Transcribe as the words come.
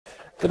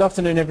Good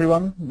afternoon,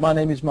 everyone. My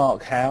name is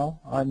Mark Howe.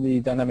 I'm the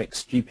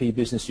Dynamics GP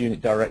Business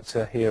Unit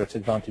Director here at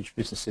Advantage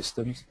Business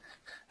Systems.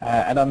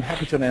 And I'm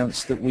happy to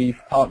announce that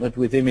we've partnered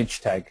with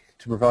KwikTag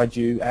to provide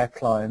you, our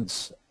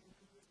clients,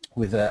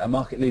 with a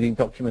market-leading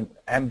document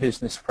and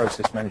business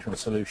process management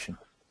solution.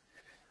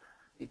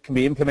 It can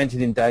be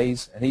implemented in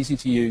days and easy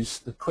to use.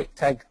 The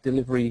KwikTag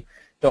delivery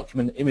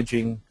document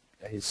imaging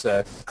is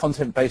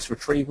content-based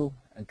retrieval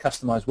and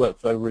customized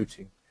workflow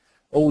routing,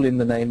 all in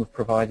the name of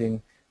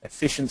providing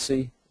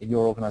efficiency in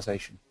your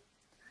organization.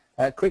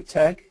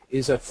 KwikTag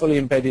is a fully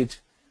embedded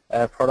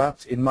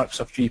product in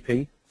Microsoft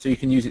GP, so you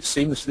can use it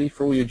seamlessly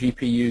for all your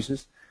GP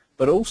users,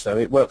 but also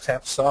it works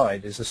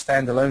outside as a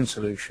standalone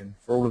solution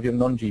for all of your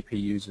non-GP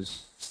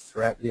users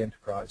throughout the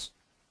enterprise.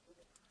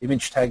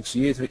 KwikTag's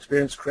years of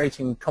experience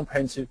creating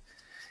comprehensive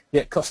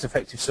yet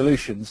cost-effective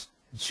solutions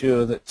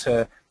ensure that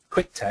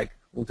KwikTag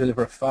will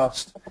deliver a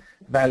fast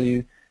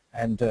value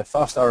and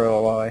fast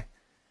ROI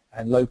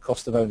and low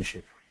cost of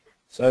ownership.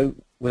 So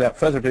without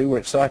further ado, we're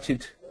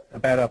excited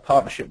about our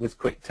partnership with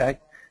KwikTag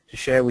to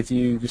share with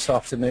you this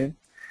afternoon.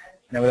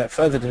 Now, without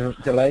further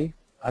delay,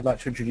 I'd like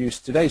to introduce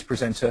today's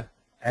presenter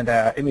and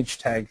our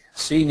KwikTag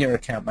Senior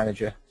Account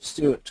Manager,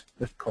 Stuart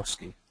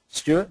Lutkowski.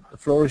 Stuart, the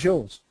floor is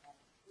yours.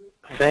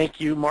 Thank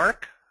you,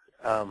 Mark.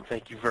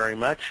 Thank you very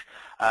much.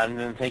 And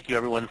then thank you,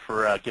 everyone,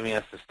 for giving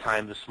us this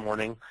time this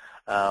morning.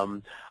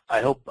 I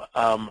hope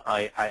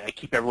I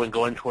keep everyone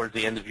going towards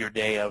the end of your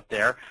day out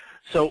there.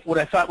 So what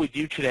I thought we'd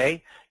do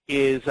today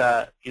is,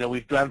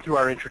 we've gone through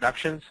our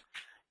introductions,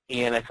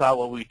 and I thought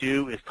what we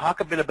do is talk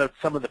a bit about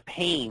some of the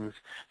pains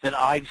that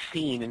I've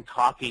seen in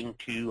talking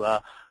to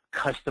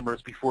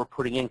customers before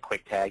putting in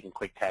KwikTag and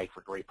KwikTag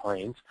for Great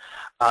Plains,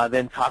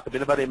 then talk a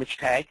bit about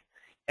KwikTag,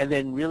 and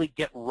then really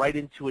get right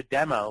into a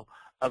demo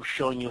of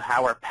showing you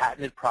how our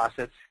patented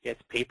process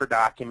gets paper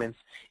documents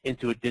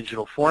into a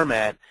digital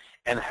format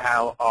and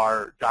how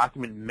our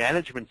document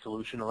management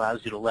solution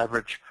allows you to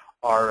leverage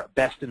our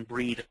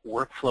best-in-breed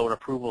workflow and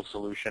approval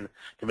solution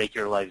to make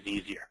your lives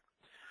easier.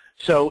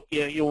 So,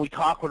 when we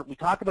talk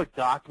about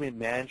document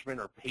management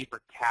or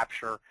paper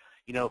capture,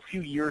 a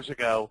few years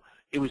ago,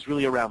 it was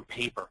really around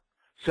paper.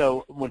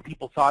 So when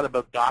people thought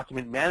about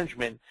document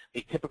management,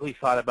 they typically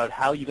thought about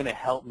how you're going to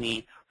help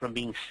me from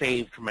being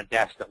saved from a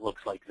desk that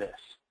looks like this.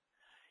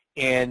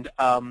 And,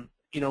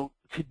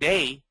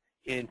 today,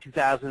 in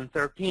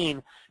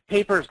 2013,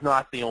 paper is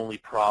not the only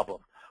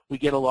problem. We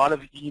get a lot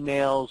of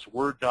emails,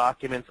 Word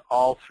documents,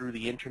 all through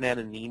the internet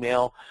and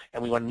email,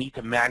 and we need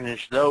to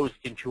manage those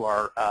into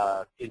our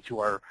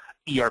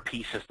ERP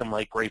system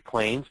like Great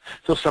Plains.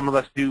 So some of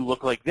us do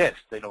look like this.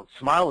 They don't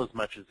smile as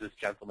much as this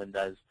gentleman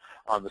does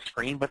on the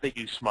screen, but they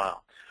do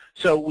smile.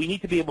 So we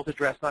need to be able to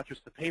address not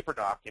just the paper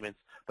documents,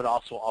 but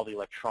also all the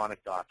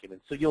electronic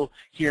documents. So you'll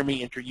hear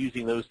me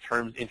using those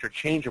terms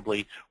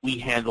interchangeably. We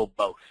handle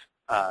both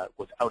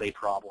without a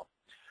problem.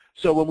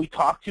 So when we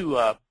talk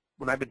to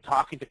when I've been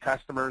talking to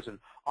customers and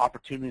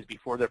opportunities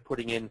before they're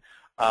putting in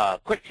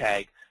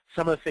KwikTag,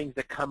 some of the things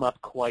that come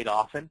up quite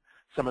often,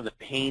 some of the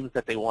pains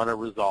that they want to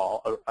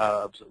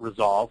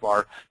resolve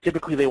are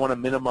typically they want to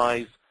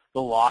minimize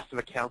the loss of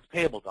accounts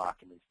payable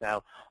documents.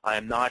 Now, I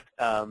am not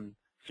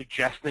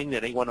suggesting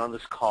that anyone on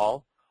this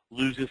call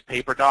loses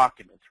paper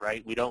documents,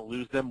 right? We don't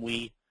lose them,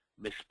 we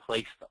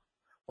misplace them.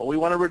 Well, we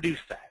want to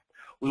reduce that.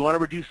 We want to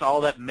reduce all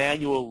that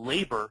manual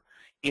labor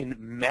in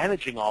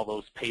managing all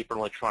those paper and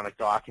electronic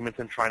documents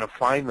and trying to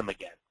find them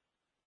again.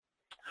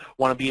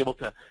 Want to be able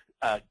to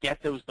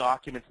get those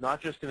documents not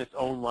just in its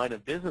own line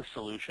of business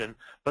solution,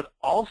 but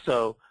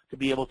also to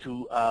be able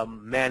to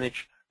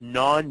manage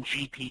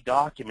non-GP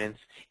documents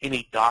in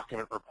a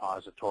document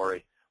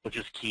repository, which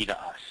is key to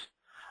us.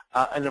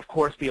 And of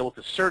course, be able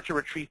to search and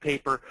retrieve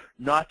paper,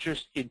 not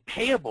just in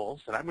payables,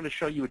 and I'm going to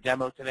show you a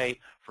demo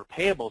today for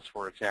payables,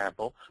 for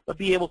example, but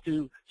be able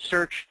to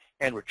search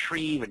and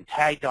retrieve and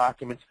tag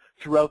documents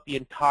throughout the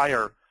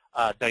entire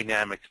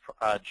Dynamics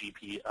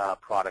GP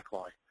product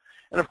line.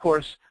 And of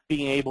course,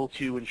 being able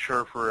to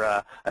ensure for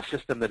a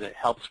system that it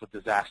helps with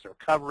disaster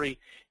recovery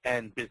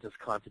and business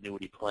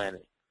continuity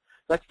planning.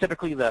 That's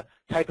typically the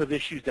type of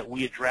issues that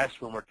we address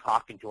when we're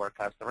talking to our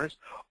customers.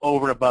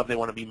 Over and above, they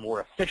want to be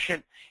more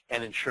efficient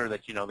and ensure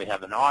that they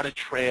have an audit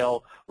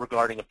trail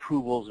regarding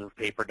approvals of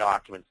paper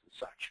documents and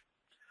such.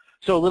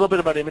 So a little bit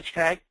about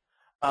KwikTag.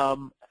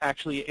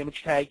 Actually,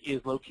 KwikTag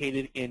is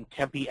located in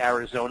Tempe,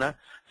 Arizona,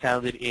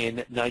 founded in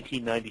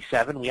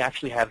 1997. We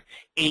actually have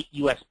 8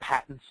 U.S.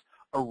 patents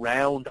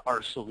around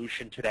our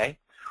solution today.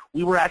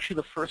 We were actually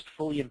the first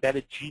fully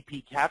embedded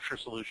GP capture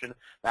solution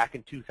back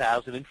in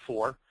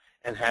 2004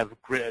 and have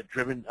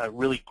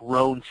really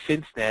grown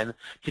since then.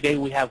 Today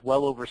we have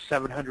well over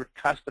 700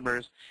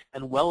 customers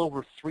and well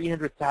over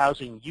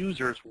 300,000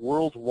 users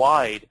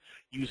worldwide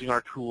using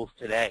our tools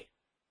today.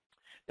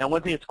 Now,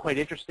 one thing that's quite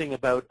interesting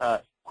about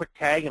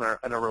KwikTag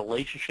and our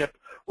relationship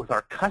with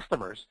our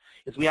customers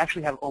is we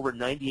actually have over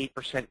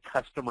 98%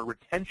 customer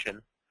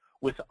retention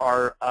with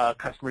our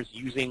customers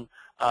using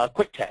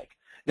KwikTag.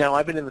 Now,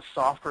 I've been in the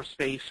software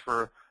space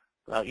for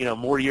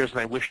more years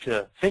than I wish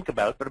to think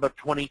about, but about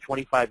 20,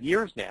 25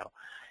 years now.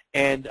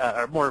 and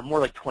or more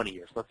like 20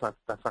 years. Let's not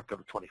go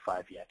to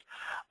 25 yet.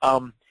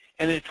 And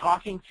in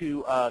talking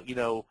to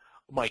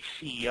my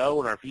CEO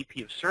and our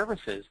VP of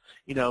Services,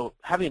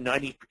 having a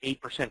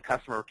 98%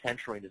 customer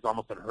retention rate is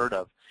almost unheard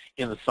of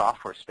in the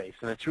software space,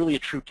 and it's really a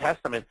true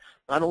testament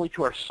not only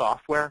to our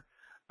software,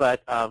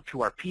 but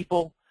to our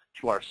people,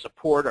 to our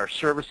support, our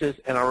services,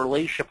 and our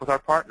relationship with our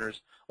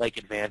partners like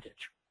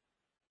Advantage.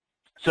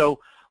 So,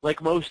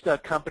 like most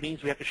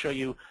companies, we have to show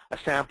you a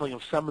sampling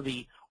of some of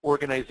the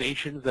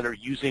organizations that are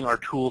using our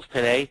tools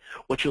today.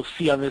 What you'll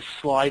see on this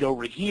slide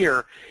over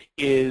here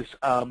is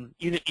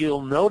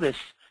you'll notice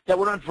that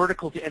we're not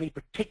vertical to any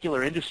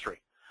particular industry.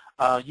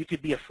 You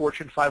could be a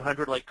Fortune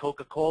 500 like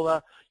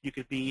Coca-Cola. You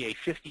could be a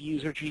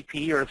 50-user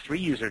GP or a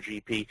 3-user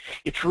GP.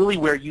 It's really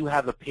where you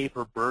have a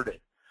paper burden.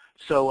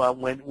 So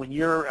when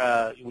you're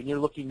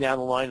looking down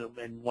the line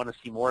and want to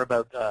see more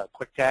about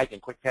KwikTag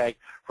and KwikTag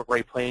for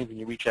Great Plains, and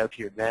you reach out to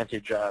your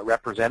Advantage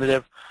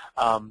representative,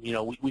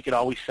 we could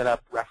always set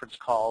up reference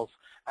calls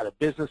at a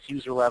business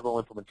user level,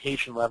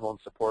 implementation level, and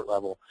support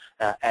level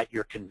at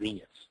your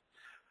convenience.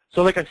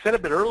 So like I said a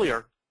bit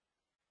earlier,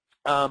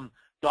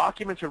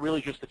 documents are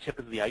really just the tip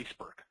of the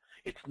iceberg.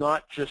 It's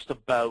not just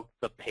about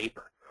the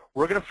paper.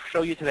 We're going to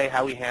show you today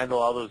how we handle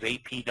all those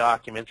AP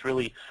documents,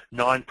 really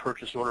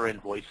non-purchase order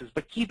invoices,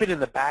 but keep it in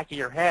the back of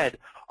your head.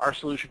 Our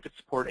solution could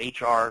support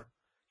HR,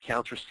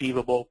 accounts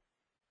receivable,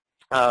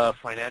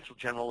 financial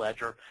general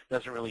ledger,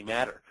 doesn't really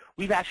matter.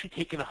 We've actually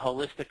taken a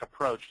holistic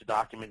approach to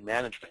document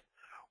management.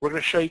 We're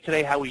going to show you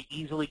today how we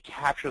easily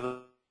capture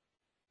the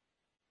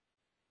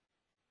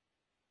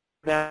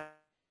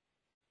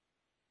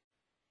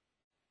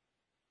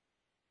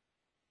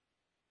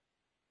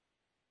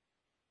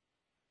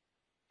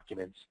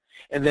documents.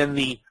 And then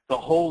the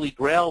holy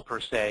grail, per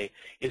se,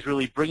 is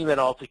really bringing that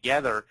all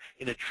together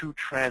in a true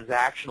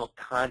transactional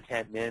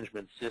content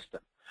management system.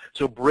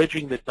 So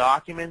bridging the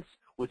documents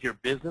with your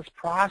business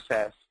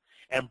process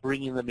and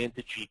bringing them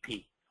into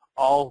GP,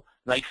 all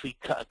nicely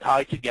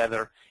tied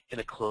together in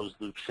a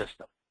closed-loop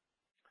system.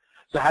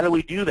 So how do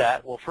we do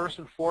that? Well, first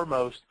and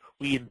foremost,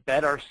 we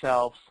embed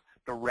ourselves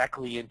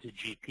directly into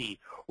GP.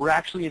 We're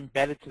actually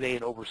embedded today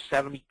in over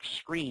 70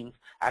 screens,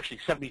 actually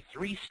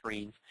 73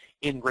 screens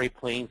in Great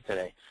Plains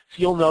today. So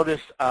you'll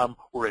notice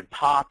we're in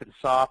POP and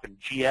SOP and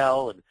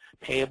GL and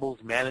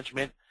payables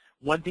management.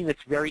 One thing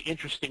that's very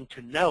interesting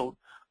to note,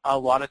 a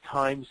lot of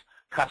times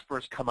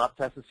customers come up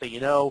to us and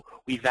say,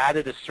 we've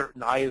added a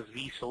certain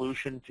ISV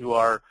solution to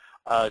our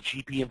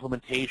GP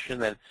implementation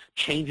that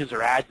changes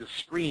or adds a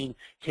screen.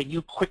 Can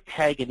you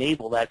KwikTag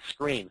enable that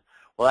screen?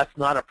 Well, that's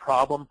not a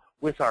problem.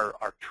 With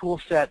our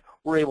tool set,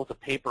 we're able to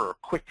paper or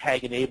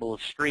KwikTag enable a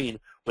screen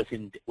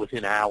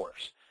within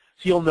hours.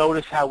 So you'll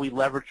notice how we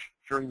leverage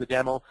during the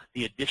demo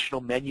the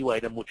additional menu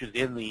item which is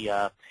in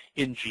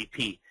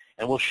GP,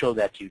 and we'll show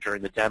that to you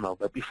during the demo.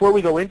 But before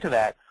we go into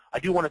that, I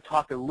do want to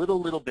talk a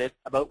little bit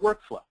about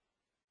workflow.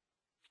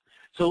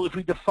 So if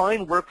we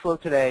define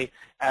workflow today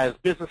as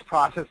business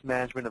process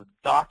management of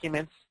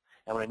documents,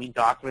 and when I mean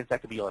documents, that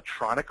could be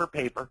electronic or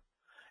paper,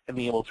 and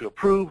being able to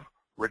approve,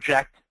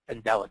 reject,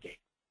 and delegate.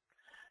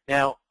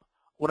 Now,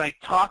 when I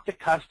talk to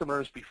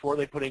customers before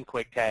they put in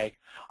KwikTag,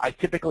 I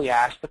typically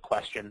ask the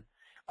question,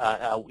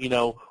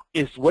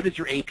 what does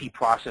your AP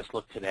process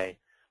look today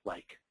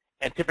like?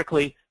 And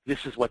typically,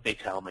 this is what they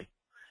tell me.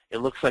 It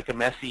looks like a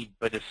messy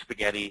bit of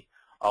spaghetti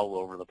all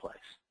over the place.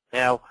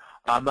 Now,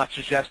 I'm not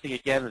suggesting,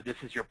 again, that this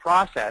is your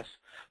process,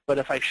 but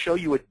if I show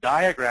you a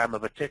diagram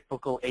of a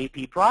typical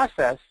AP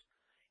process,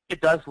 it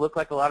does look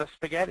like a lot of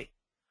spaghetti.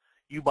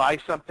 You buy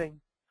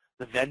something,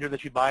 the vendor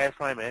that you buy it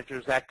from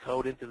enters that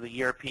code into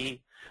the ERP.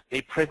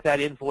 They print that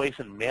invoice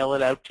and mail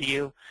it out to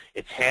you.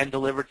 It's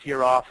hand-delivered to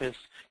your office.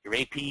 Your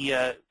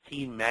AP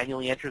team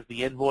manually enters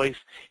the invoice,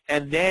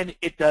 and then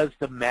it does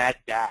the mad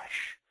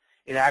dash.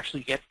 It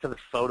actually gets to the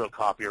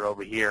photocopier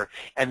over here,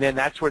 and then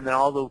that's when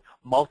all the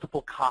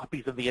multiple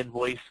copies of the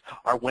invoice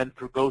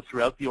go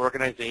throughout the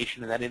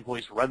organization, and that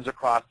invoice runs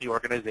across the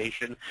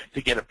organization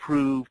to get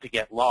approved, to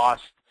get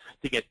lost,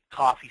 to get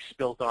coffee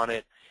spilt on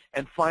it.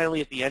 And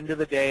finally, at the end of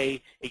the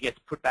day, it gets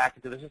put back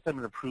into the system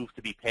and approved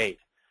to be paid.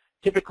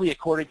 Typically,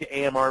 according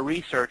to AMR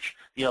research,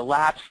 the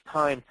elapsed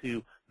time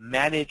to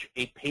manage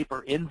a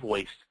paper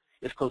invoice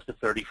is close to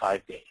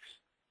 35 days.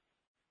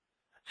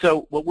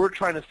 So what we're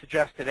trying to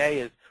suggest today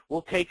is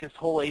we'll take this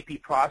whole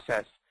AP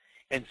process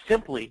and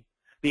simply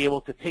be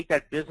able to take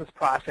that business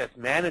process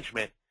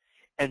management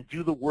and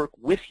do the work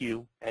with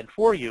you and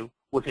for you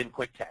within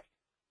KwikTag.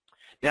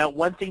 Now,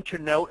 one thing to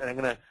note, and I'm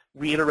going to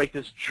reiterate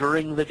this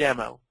during the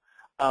demo,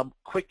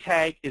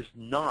 KwikTag is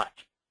not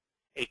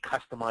a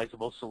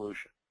customizable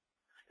solution.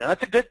 Now,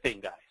 that's a good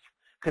thing, guys,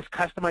 because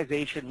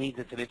customization means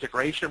it's an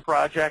integration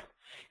project,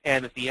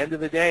 and at the end of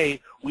the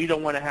day, we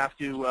don't want to have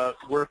to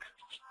work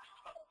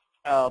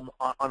on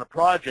a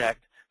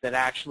project that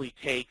actually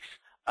takes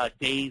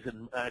days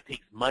and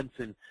takes months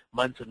and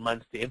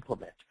months to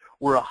implement.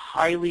 We're a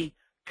highly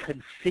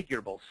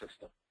configurable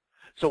system.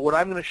 So what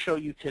I'm going to show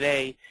you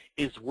today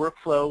is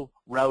workflow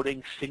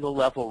routing,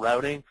 single-level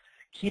routing,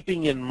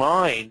 keeping in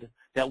mind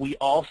that we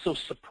also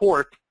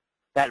support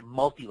that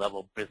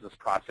multi-level business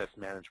process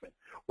management,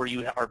 where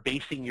you are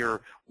basing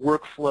your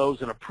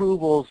workflows and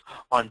approvals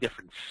on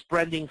different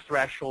spending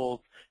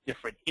thresholds,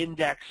 different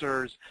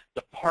indexers,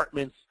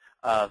 departments,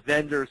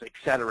 vendors, et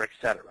cetera, et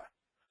cetera.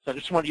 So I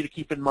just want you to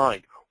keep in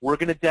mind, we're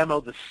going to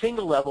demo the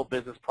single-level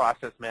business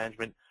process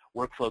management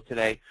workflow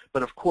today,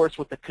 but of course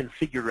with the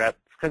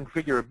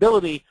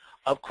configurability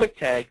of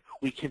KwikTag,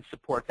 we can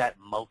support that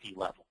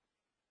multi-level.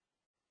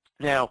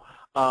 Now,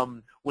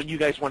 when you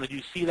guys want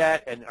to see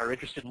that and are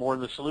interested more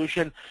in the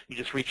solution, you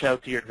just reach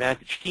out to your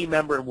Advantage team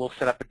member and we'll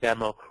set up a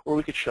demo where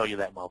we could show you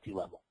that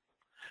multi-level.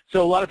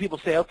 So a lot of people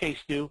say, okay,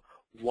 Stu,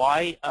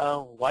 why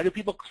do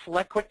people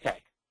select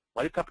KwikTag?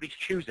 Why do companies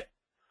choose it?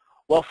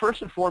 Well,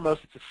 first and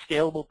foremost, it's a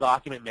scalable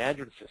document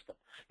management system.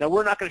 Now,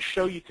 we're not going to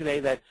show you today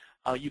that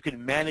you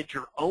can manage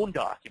your own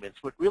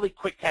documents. What really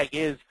KwikTag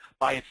is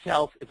by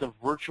itself is a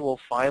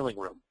virtual filing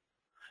room.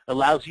 It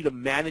allows you to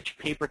manage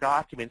paper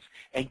documents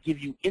and give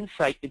you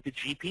insight into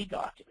GP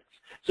documents.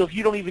 So if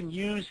you don't even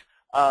use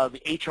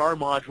the HR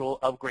module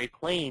of Great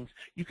Plains,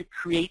 you could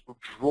create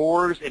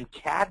drawers and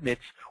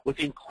cabinets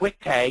within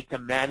KwikTag to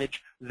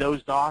manage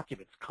those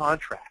documents,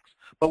 contracts.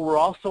 But we're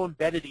also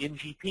embedded in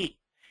GP.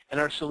 And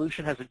our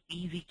solution has an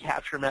easy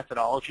capture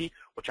methodology,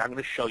 which I'm going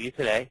to show you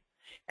today.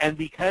 And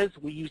because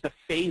we used a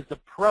phased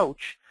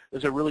approach,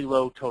 there's a really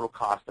low total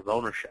cost of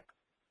ownership.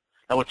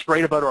 Now, what's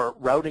great about our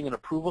routing and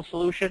approval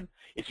solution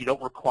is you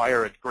don't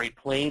require a Great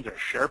Plains or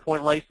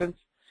SharePoint license.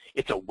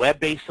 It's a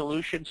web-based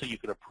solution, so you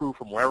can approve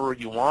from wherever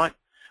you want.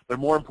 But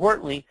more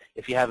importantly,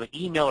 if you have an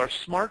email or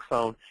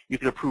smartphone, you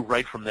can approve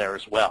right from there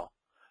as well.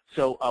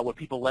 So what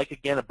people like,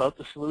 again, about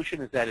the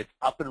solution is that it's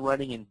up and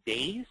running in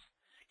days,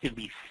 can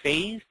be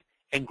phased,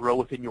 and grow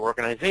within your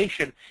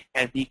organization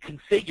and be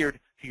configured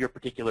to your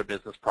particular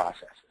business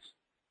processes.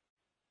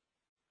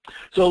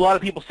 So a lot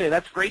of people say,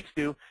 that's great,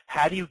 Stu.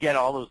 How do you get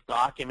all those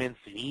documents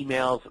and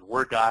emails and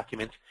Word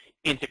documents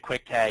into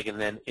KwikTag and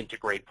then into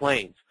Great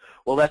Plains?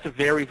 Well, that's a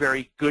very,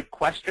 very good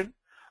question.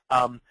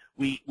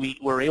 We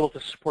were able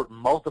to support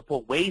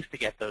multiple ways to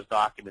get those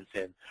documents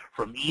in,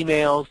 from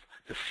emails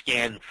to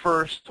scan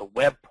first to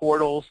web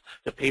portals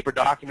to paper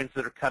documents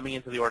that are coming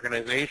into the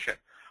organization.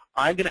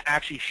 I'm going to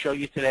actually show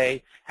you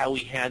today how we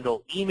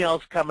handle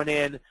emails coming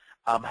in,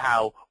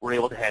 how we're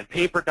able to handle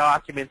paper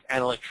documents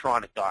and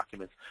electronic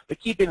documents. But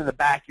keep it in the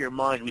back of your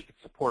mind, we can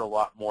support a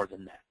lot more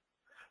than that.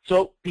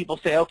 So people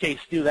say, okay,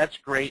 Stu, that's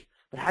great,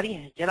 but how do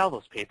you get all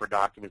those paper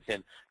documents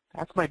in?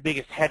 That's my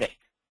biggest headache.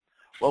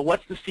 Well,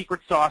 what's the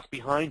secret sauce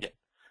behind it?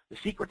 The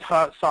secret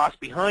sauce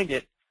behind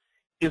it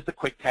is the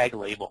KwikTag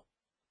label.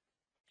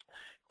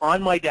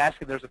 On my desk,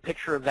 and there's a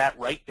picture of that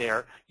right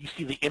there, you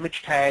see the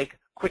image tag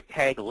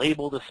KwikTag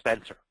label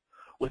dispenser.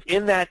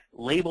 Within that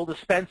label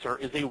dispenser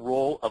is a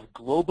roll of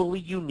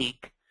globally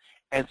unique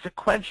and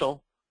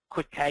sequential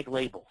KwikTag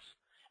labels.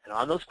 And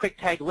on those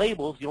KwikTag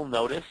labels, you'll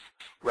notice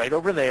right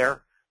over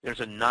there, there's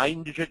a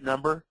 9-digit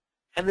number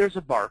and there's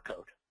a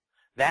barcode.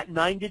 That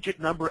 9-digit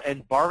number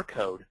and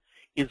barcode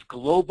is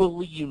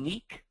globally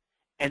unique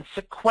and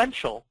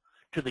sequential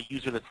to the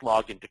user that's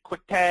logged into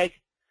KwikTag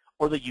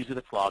or the user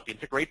that's logged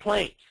into Great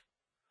Plains.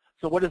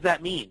 So what does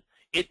that mean?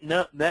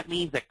 That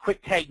means that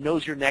KwikTag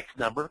knows your next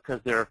number because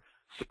they're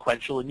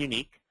sequential and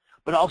unique,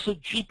 but also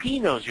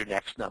GP knows your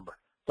next number.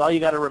 That's all you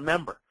got to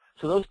remember.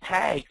 So those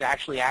tags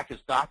actually act as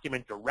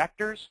document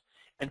directors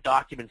and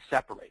document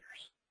separators.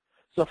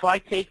 So if I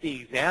take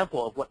the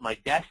example of what my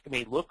desk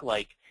may look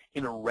like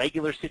in a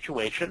regular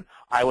situation,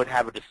 I would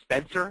have a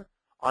dispenser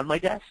on my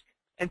desk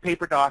and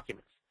paper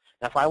documents.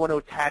 Now if I want to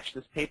attach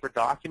this paper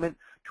document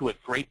to a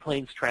Great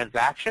Plains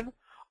transaction,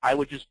 I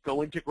would just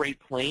go into Great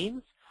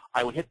Plains,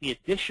 I would hit the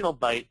additional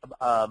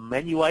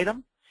menu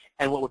item,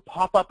 and what would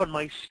pop up on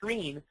my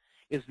screen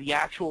is the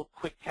actual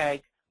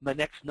KwikTag, my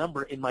next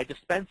number in my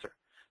dispenser.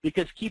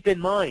 Because keep in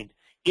mind,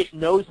 it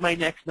knows my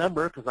next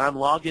number because I'm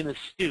logged in as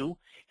Stu,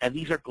 and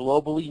these are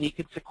globally unique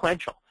and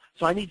sequential.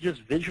 So I need to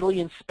just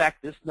visually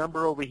inspect this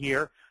number over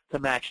here to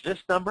match this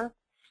number.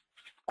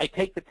 I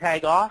take the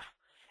tag off,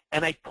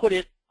 and I put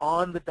it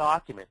on the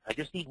document. I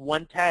just need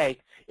one tag.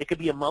 It could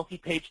be a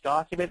multi-page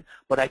document,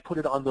 but I put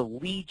it on the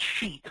lead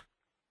sheet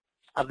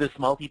of this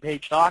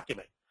multi-page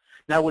document.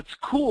 Now what's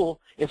cool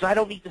is I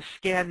don't need to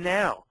scan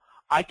now.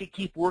 I could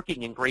keep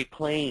working in Great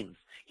Plains,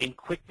 in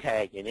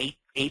KwikTag, in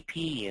AP,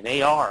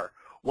 in AR.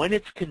 When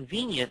it's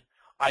convenient,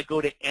 I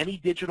go to any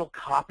digital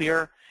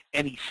copier,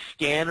 any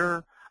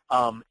scanner,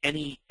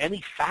 any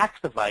fax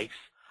device.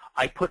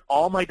 I put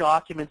all my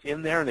documents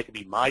in there, and they could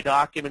be my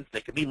documents,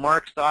 they could be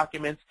Mark's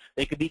documents,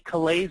 they could be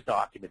Calay's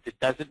documents. It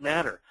doesn't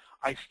matter.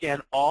 I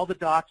scan all the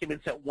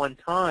documents at one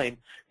time.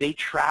 They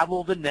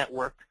travel the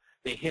network.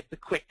 They hit the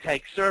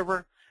KwikTag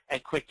server,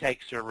 and KwikTag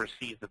server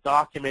sees the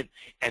document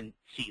and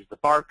sees the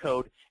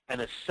barcode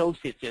and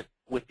associates it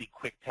with the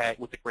KwikTag,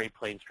 with the Great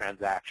Plains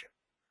transaction.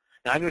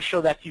 Now, I'm going to show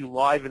that to you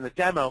live in the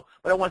demo,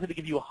 but I wanted to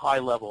give you a high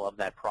level of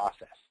that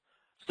process.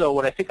 So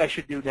what I think I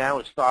should do now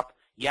is stop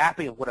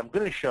yapping of what I'm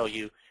going to show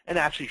you and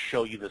actually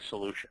show you the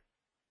solution.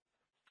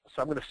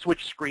 So I'm going to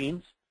switch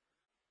screens.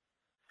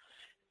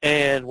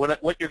 And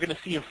what you're going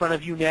to see in front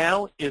of you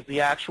now is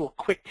the actual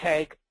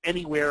KwikTag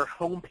Anywhere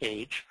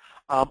homepage.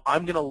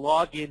 I'm going to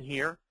log in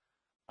here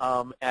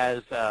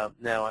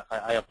now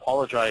I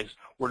apologize.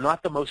 We're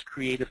not the most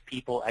creative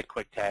people at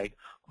KwikTag.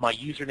 My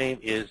username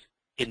is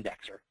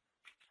Indexer.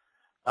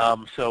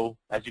 So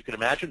as you can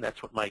imagine,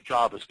 that's what my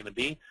job is going to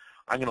be.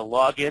 I'm going to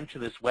log into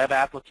this web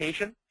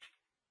application.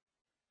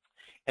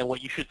 And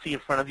what you should see in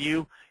front of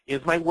you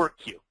is my work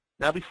queue.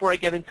 Now before I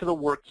get into the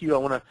work queue, I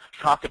want to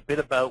talk a bit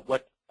about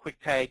what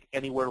KwikTag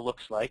Anywhere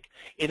looks like.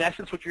 In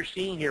essence, what you're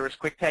seeing here is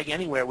KwikTag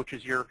Anywhere, which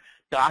is your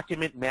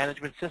document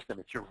management system.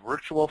 It's your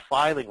virtual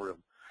filing room.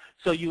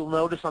 So you'll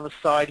notice on the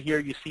side here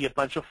you see a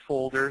bunch of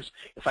folders.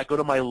 If I go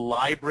to my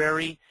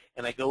library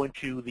and I go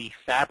into the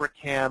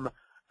Fabricam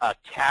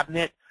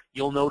cabinet,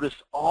 you'll notice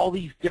all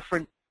these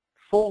different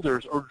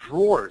folders or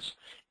drawers.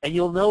 And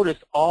you'll notice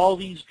all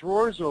these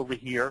drawers over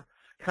here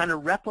kind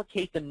of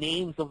replicate the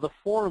names of the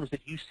forms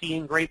that you see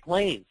in Great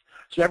Plains.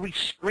 So every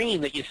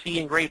screen that you see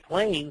in Great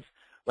Plains,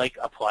 like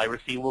apply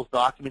receivables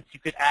documents,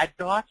 you could add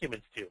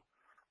documents to.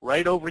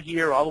 Right over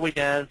here all the way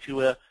down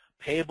to a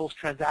payables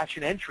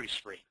transaction entry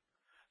screen.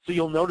 So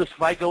you'll notice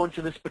if I go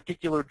into this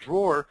particular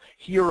drawer,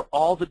 here are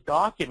all the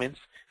documents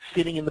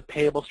sitting in the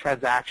payables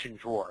transaction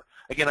drawer.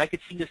 Again, I could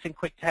see this in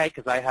KwikTag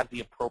because I have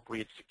the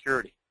appropriate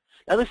security.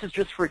 Now this is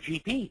just for a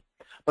GP,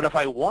 but if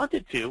I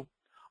wanted to,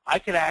 I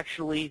could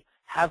actually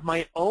have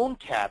my own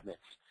cabinets.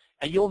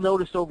 And you'll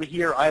notice over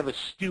here I have a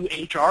Stu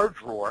HR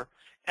drawer,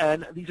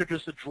 and these are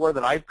just a drawer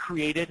that I've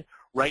created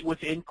right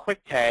within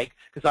KwikTag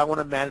because I want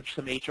to manage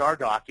some HR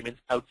documents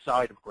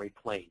outside of Great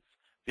Plains.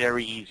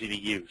 Very easy to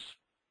use.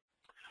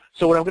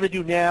 So what I'm going to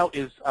do now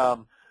is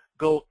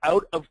go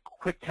out of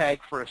KwikTag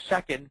for a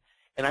second,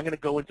 and I'm going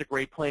to go into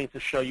Great Plains to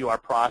show you our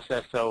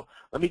process. So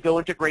let me go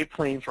into Great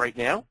Plains right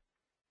now.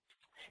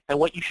 And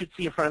what you should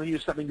see in front of you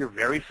is something you're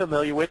very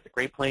familiar with, the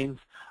Great Plains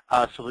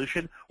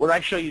solution. What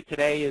I show you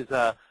today is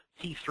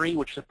T3,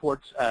 which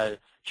supports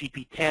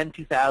GP10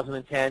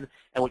 2010,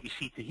 and what you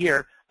see to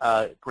here,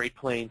 Great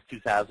Plains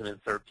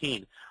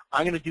 2013.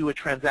 I'm going to do a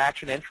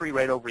transaction entry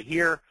right over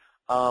here.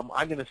 I'm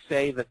going to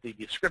say that the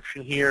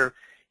description here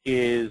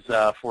is,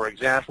 for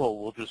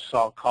example, we'll just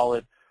call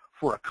it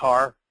for a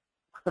car.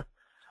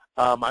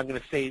 I'm going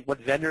to say what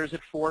vendor is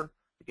it for.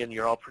 Again,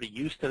 you're all pretty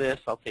used to this.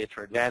 I'll say it's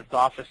for Advanced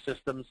Office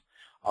Systems.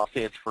 I'll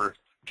say it's for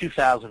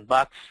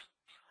 $2,000.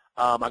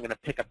 I'm going to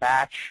pick a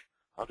batch.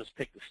 I'll just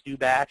pick the Stu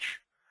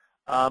batch.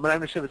 And I'm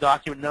going to say the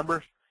document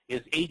number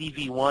is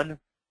ADV1.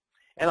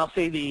 And I'll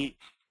say the,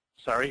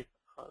 sorry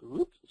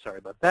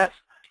about that,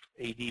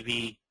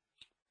 ADV,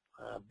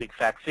 big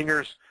fat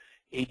fingers,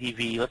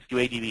 ADV, let's do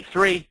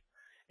ADV3,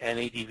 and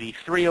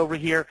ADV3 over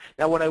here.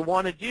 Now what I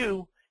want to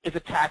do is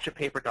attach a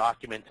paper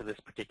document to this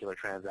particular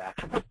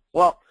transaction.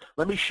 Well,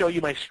 let me show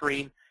you my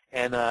screen.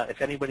 And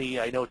if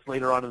anybody, I know it's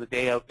later on in the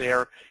day out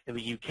there in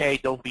the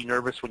UK, don't be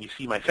nervous when you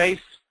see my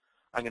face.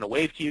 I'm going to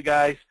wave to you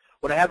guys.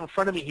 What I have in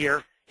front of me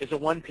here is a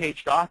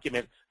one-page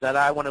document that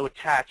I want to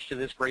attach to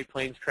this Great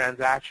Plains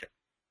transaction.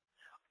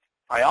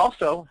 I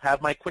also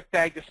have my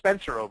KwikTag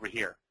dispenser over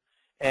here.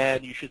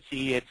 And you should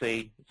see it's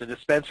a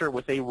dispenser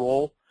with a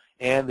roll,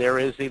 and there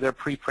is either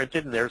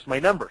pre-printed, and there's my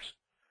numbers.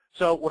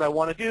 So what I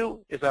want to do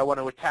is I want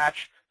to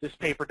attach this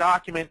paper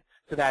document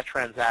to that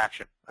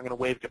transaction. I'm going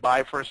to wave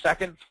goodbye for a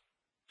second.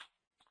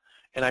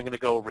 And I'm going to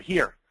go over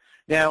here.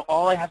 Now,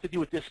 all I have to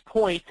do at this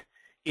point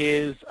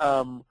is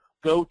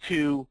go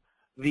to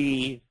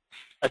the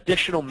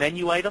additional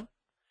menu item,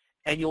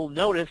 and you'll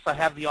notice I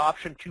have the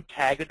option to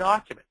tag a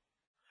document.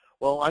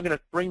 Well, I'm going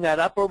to bring that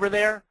up over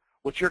there.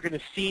 What you're going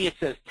to see, it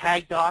says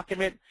tag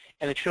document,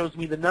 and it shows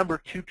me the number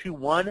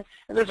 221,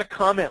 and there's a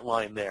comment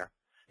line there.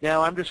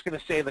 Now, I'm just going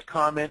to say the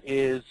comment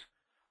is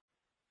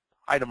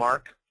hi to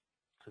Mark,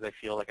 because I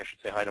feel like I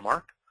should say hi to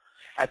Mark.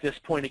 At this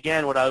point,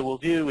 again, what I will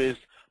do is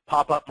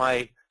pop up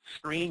my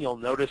screen. You'll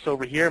notice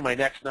over here my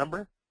next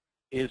number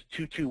is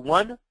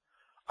 221.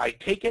 I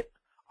take it.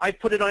 I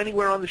put it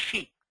anywhere on the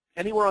sheet.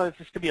 Anywhere on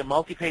this could be a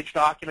multi-page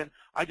document.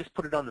 I just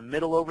put it on the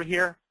middle over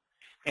here.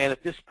 And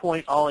at this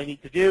point, all I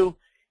need to do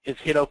is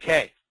hit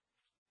OK.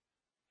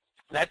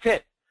 That's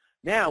it.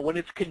 Now, when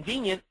it's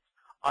convenient,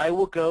 I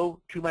will go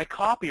to my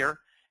copier,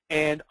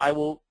 and I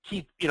will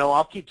keep,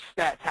 I'll keep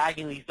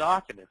tagging these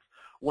documents.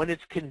 When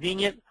it's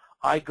convenient,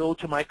 I go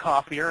to my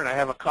copier, and I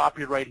have a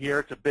copier right here.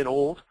 It's a bit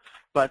old,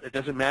 but it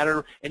doesn't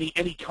matter.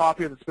 Any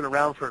copier that's been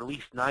around for at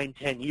least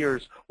 9-10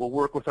 years will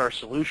work with our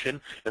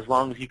solution, as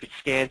long as you could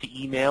scan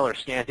to email or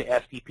scan to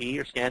FTP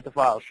or scan to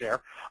file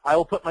share. I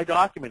will put my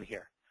document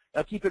here.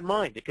 Now keep in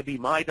mind, it could be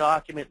my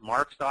document,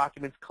 Mark's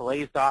document,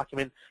 Calay's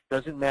document,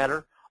 doesn't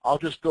matter. I'll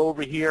just go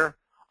over here.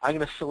 I'm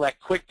going to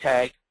select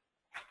KwikTag.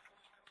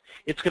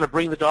 It's going to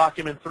bring the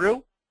document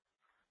through.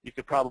 You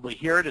could probably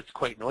hear it. It's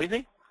quite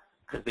noisy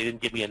because they didn't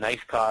give me a nice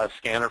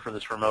scanner for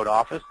this remote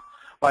office.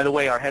 By the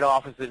way, our head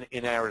office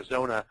in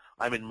Arizona,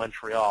 I'm in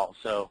Montreal,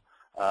 so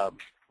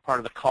part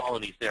of the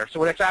colonies there. So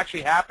what's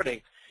actually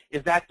happening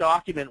is that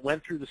document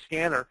went through the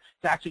scanner.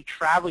 It's actually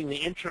traveling the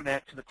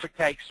internet to the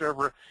KwikTag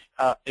server,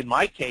 in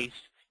my case,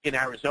 in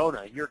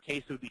Arizona. In your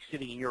case, it would be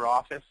sitting in your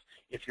office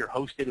If you're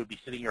hosted, it would be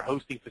sitting in your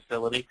hosting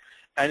facility,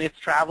 and it's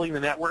traveling the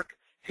network,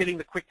 hitting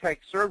the QuikTag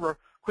server.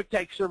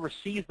 QuikTag server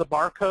sees the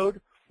barcode,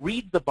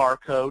 reads the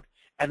barcode,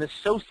 and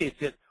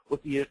associates it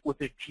with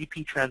the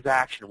GP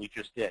transaction we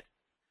just did.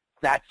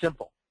 That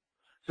simple.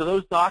 So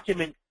those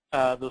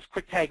those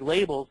QuikTag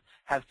labels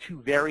have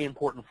two very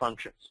important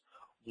functions.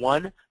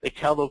 One, they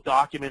tell the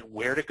document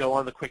where to go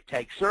on the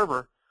QuikTag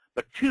server,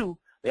 but two,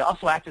 they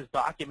also act as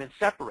document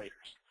separators.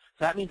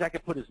 So that means I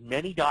can put as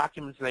many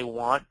documents as I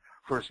want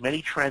for as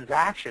many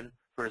transactions,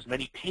 for as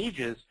many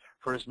pages,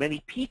 for as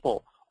many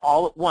people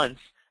all at once,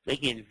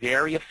 making it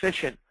very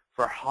efficient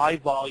for high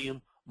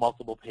volume,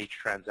 multiple page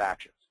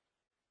transactions.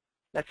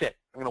 That's it.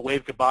 I'm going to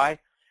wave goodbye.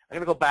 I'm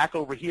going to go back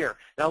over here.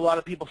 Now, a lot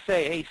of people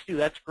say, hey, Stu,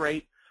 that's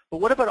great, but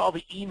what about all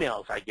the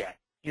emails I get?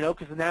 You know,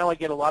 because now I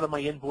get a lot of my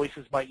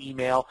invoices by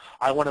email.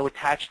 I want to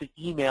attach the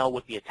email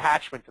with the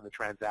attachment to the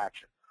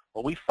transaction.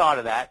 Well, we've thought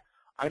of that.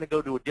 I'm going to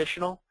go to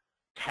Additional,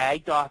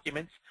 Tag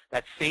Documents.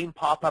 That same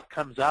pop-up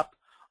comes up.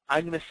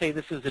 I'm going to say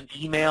this is an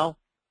email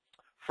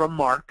from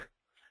Mark.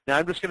 Now,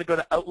 I'm just going to go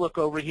to Outlook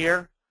over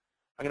here.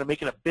 I'm going to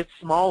make it a bit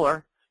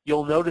smaller.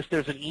 You'll notice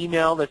there's an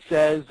email that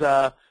says,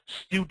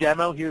 Stu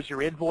Demo, here's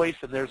your invoice,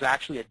 and there's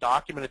actually a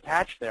document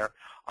attached there.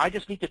 I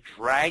just need to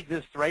drag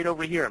this right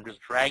over here. I'm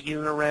just dragging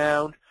it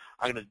around.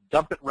 I'm going to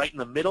dump it right in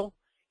the middle.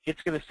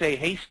 It's going to say,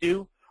 hey,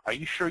 Stu, are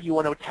you sure you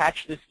want to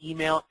attach this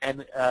email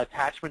and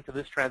attachment to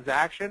this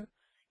transaction?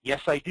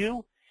 Yes, I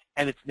do,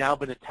 and it's now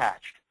been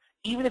attached.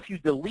 Even if you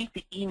delete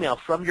the email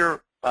from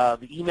your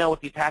the email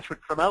with the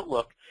attachment from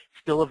Outlook,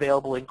 it's still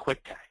available in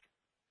QuikTag.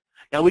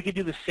 Now, we could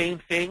do the same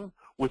thing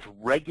with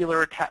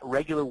regular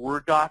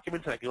Word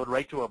documents. I could go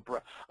right to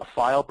a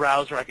file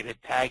browser. I could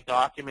hit Tag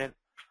Document,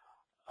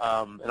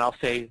 and I'll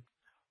say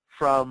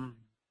from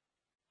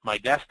my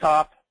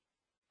desktop,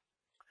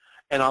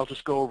 and I'll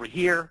just go over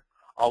here.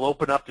 I'll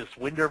open up this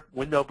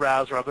window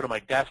browser. I'll go to my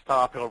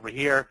desktop over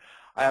here.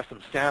 I have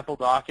some sample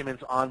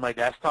documents on my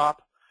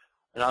desktop,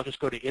 and I'll just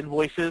go to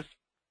Invoices,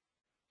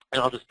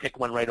 and I'll just pick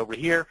one right over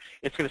here.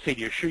 It's going to say, are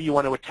you sure you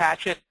want to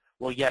attach it?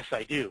 Well, yes,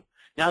 I do.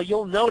 Now,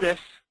 you'll notice,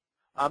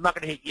 I'm not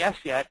going to hit yes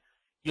yet,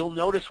 you'll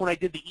notice when I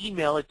did the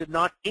email, it did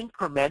not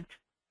increment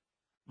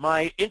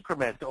my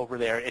increment over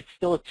there. It's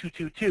still a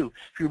 222.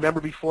 If you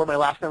remember before, my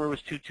last number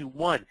was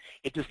 221.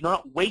 It does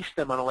not waste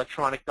them on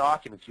electronic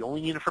documents. You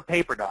only need it for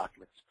paper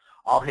documents.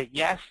 I'll hit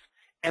yes,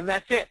 and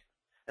that's it.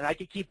 And I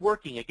can keep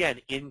working, again,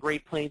 in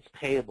Great Plains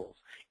Payables,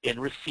 in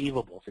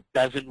Receivables. It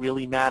doesn't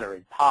really matter,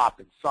 in POP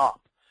and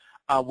SOP.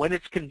 When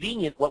it's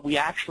convenient, what we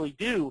actually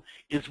do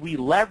is we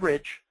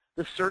leverage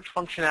the search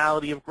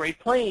functionality of Great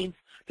Plains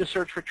to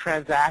search for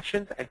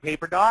transactions and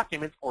paper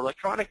documents or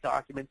electronic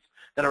documents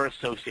that are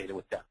associated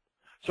with them.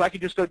 So I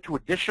can just go to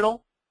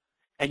Additional,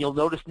 and you'll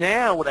notice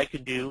now what I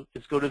can do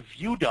is go to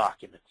View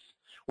Documents.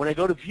 When I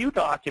go to View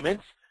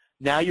Documents,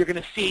 now you're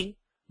going to see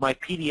my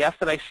PDF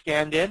that I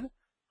scanned in,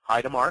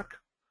 hi to Mark,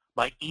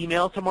 my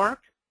email to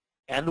Mark,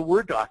 and the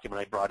Word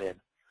document I brought in.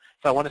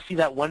 If I want to see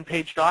that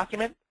one-page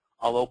document,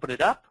 I'll open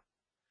it up,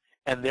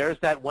 and there's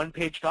that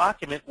one-page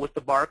document with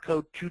the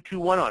barcode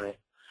 221 on it.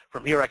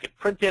 From here, I can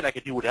print it. I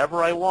can do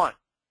whatever I want.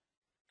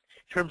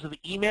 In terms of the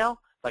email,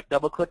 if I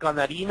double-click on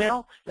that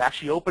email, it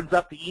actually opens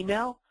up the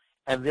email,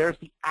 and there's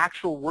the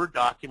actual Word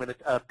document,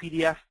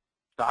 PDF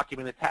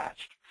document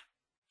attached.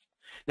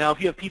 Now,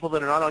 if you have people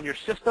that are not on your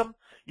system,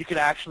 you could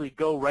actually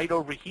go right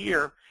over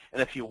here,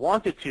 and if you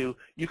wanted to,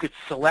 you could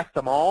select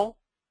them all,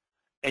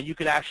 and you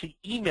could actually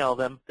email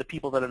them to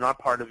people that are not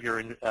part of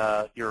your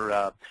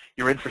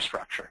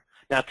infrastructure.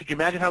 Now, could you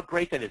imagine how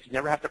great that is? You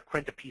never have to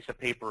print a piece of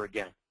paper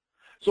again.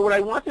 So what I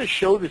want to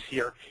show this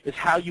here is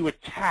how you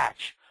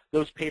attach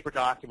those paper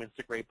documents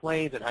to Great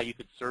Plains and how you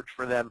could search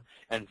for them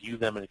and view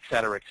them, and et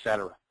cetera, et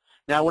cetera.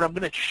 Now, what I'm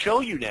going to show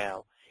you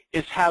now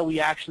is how we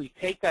actually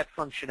take that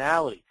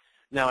functionality.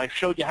 Now, I've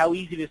showed you how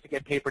easy it is to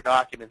get paper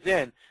documents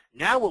in.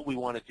 Now what we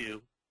want to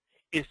do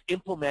is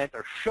implement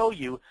or show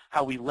you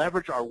how we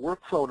leverage our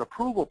workflow and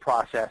approval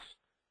process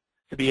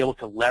to be able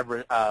to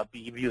leverage,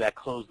 view that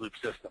closed-loop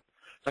system.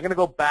 So I'm going to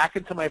go back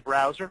into my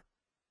browser.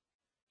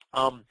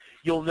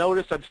 You'll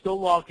notice I'm still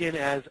logged in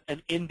as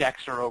an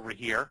indexer over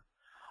here.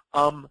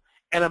 And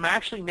I'm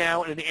actually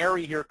now in an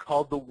area here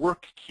called the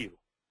work queue.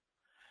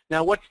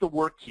 Now, what's the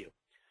work queue?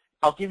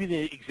 I'll give you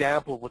the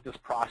example of what this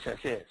process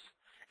is.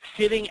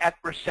 Sitting at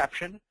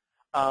reception,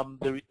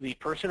 the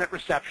person at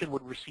reception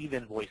would receive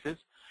invoices.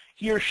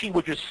 He or she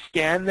would just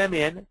scan them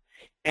in,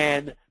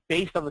 and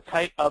based on the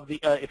type of the,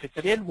 if it's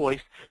an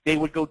invoice, they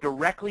would go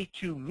directly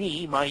to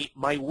me,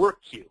 my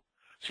work queue.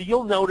 So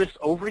you'll notice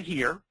over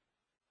here,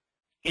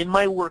 in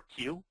my work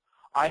queue,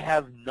 I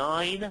have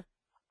 9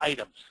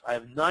 items. I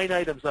have 9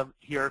 items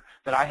here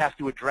that I have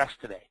to address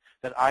today,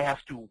 that I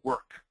have to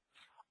work.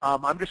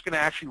 I'm just going to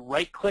actually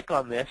right-click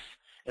on this,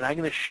 and I'm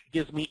going to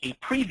gives me a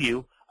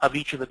preview of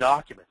each of the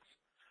documents.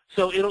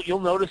 So you'll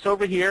notice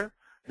over here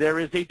there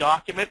is a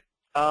document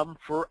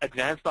for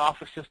Advanced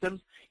Office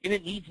Systems, and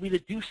it needs me to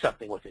do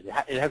something with it.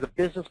 It has a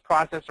business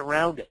process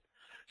around it.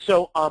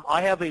 So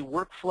I have a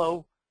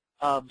workflow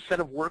set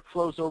of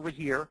workflows over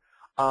here.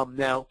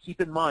 Now, keep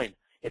in mind,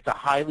 It's a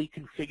highly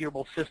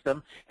configurable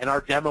system. In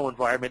our demo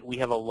environment, we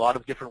have a lot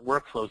of different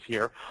workflows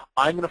here.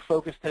 I'm going to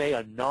focus today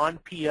on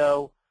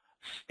non-PO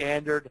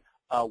standard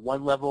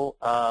one-level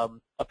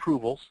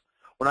approvals.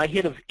 When I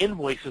hit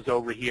invoices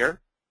over here,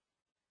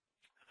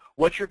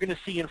 what you're going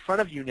to see in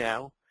front of you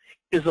now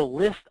is a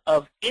list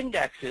of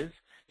indexes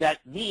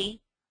that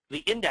me,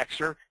 the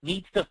indexer,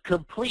 needs to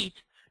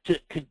complete to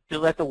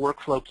let the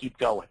workflow keep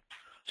going.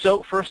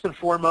 So first and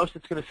foremost,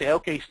 it's going to say,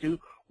 okay, Stu,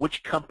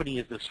 which company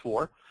is this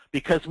for?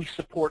 Because we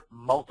support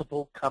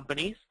multiple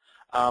companies,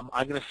 I'm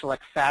going to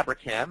select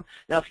Fabricam.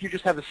 Now, if you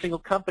just have a single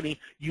company,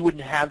 you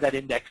wouldn't have that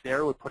index there.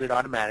 It would put it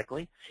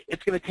automatically.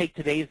 It's going to take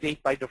today's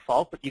date by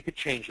default, but you could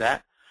change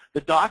that.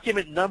 The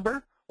document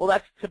number, well,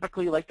 that's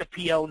typically like the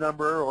PO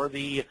number or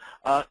the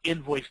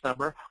invoice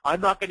number.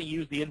 I'm not going to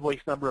use the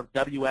invoice number of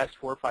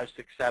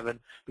WS4567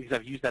 because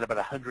I've used that about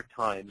 100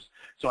 times.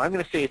 So I'm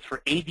going to say it's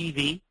for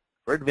ADV,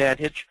 for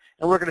Advantage,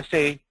 and we're going to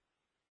say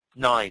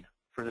 9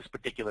 for this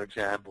particular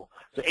example.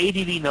 So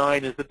ADV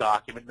 9 is the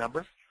document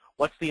number.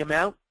 What's the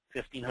amount?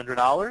 $1,500.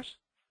 I'm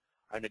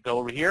going to go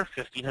over here,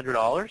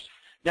 $1,500.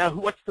 Now,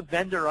 what's the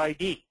vendor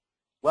ID?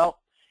 Well,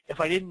 if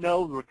I didn't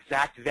know the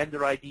exact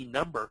vendor ID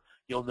number,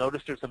 you'll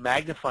notice there's a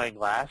magnifying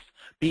glass.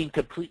 Being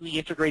completely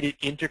integrated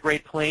into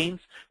Great Plains,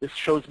 this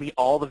shows me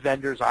all the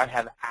vendors I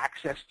have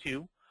access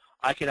to.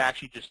 I could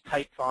actually just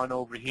type on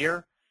over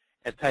here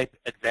and type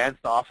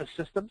Advanced Office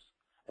Systems,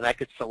 and I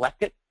could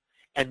select it.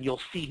 And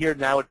you'll see here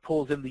now it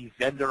pulls in the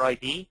vendor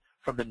ID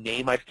from the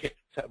name I've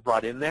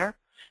brought in there.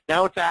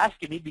 Now it's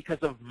asking me, because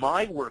of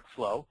my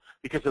workflow,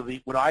 because of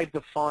what I've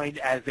defined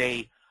as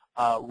a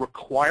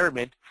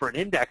requirement for an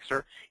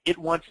indexer, it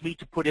wants me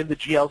to put in the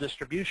GL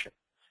distribution.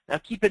 Now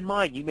keep in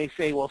mind, you may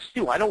say, well,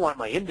 Stu, I don't want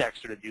my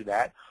indexer to do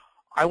that.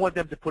 I want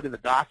them to put in the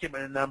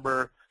document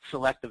number,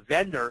 select the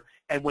vendor,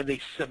 and when they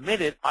submit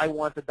it, I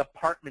want the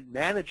department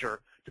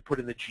manager to put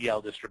in the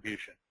GL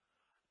distribution.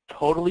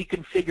 Totally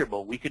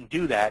configurable. We can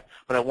do that,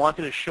 but I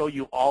wanted to show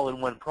you all in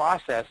one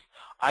process.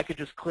 I could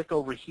just click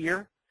over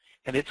here,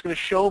 and it's going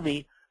to show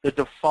me the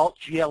default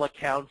GL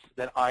accounts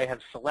that I have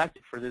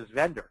selected for this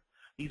vendor.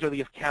 These are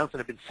the accounts that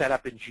have been set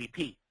up in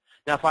GP.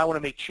 Now, if I want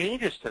to make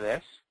changes to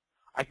this,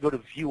 I can go to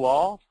View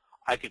All.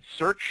 I could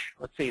search.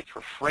 Let's say it's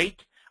for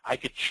freight. I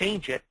could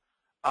change it.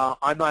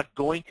 I'm not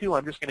going to.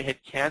 I'm just going to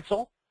hit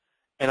Cancel,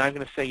 and I'm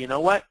going to say, you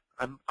know what?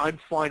 I'm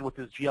fine with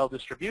this GL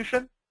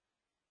distribution.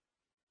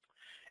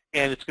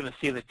 And it's going to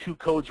say the 2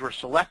 codes were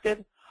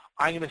selected.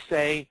 I'm going to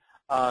say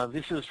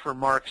this is for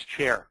Mark's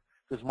chair,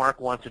 because Mark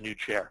wants a new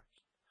chair.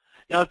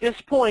 Now, at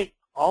this point,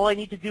 all I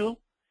need to do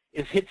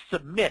is hit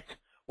Submit.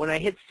 When I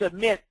hit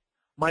Submit,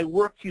 my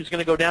work queue is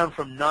going to go down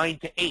from 9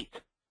 to 8.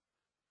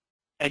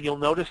 And you'll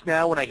notice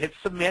now when I hit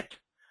Submit,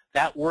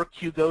 that work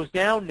queue goes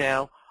down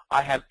now.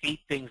 I have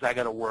 8 things I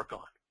got to work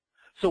on.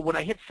 So when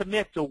I hit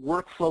Submit, the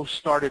workflow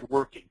started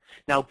working.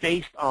 Now,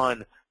 based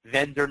on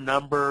vendor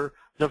number,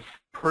 the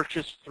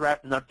purchase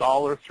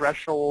dollar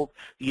threshold,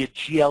 the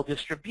GL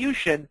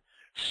distribution,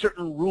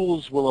 certain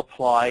rules will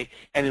apply,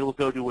 and it will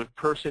go to a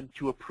person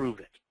to approve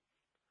it,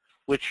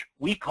 which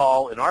we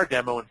call in our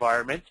demo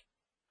environment,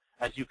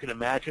 as you can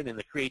imagine in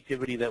the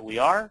creativity that we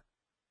are,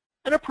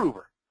 an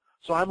approver.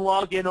 So I'm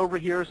logged in over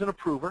here as an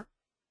approver,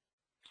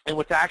 and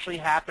what's actually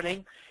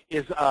happening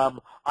is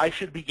I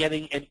should be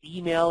getting an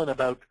email in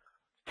about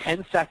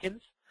 10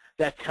 seconds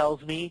that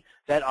tells me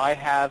that I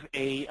have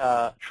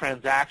a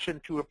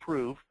transaction to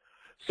approve.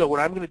 So what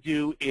I'm going to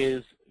do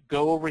is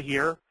go over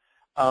here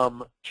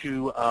I'm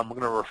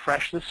going to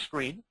refresh this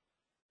screen.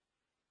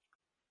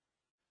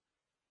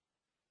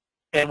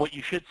 And what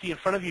you should see in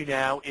front of you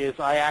now is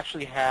I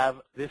actually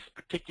have this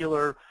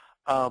particular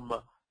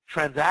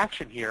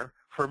transaction here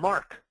for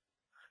Mark.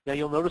 Now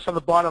you'll notice on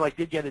the bottom I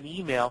did get an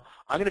email.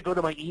 I'm going to go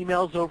to my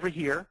emails over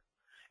here,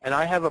 and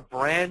I have a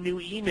brand new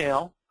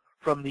email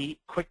from the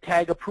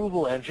KwikTag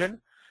approval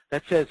engine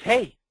that says,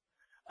 hey,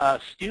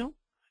 Stu,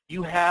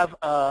 you have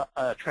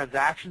a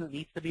transaction that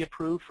needs to be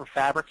approved for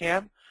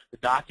Fabricam. The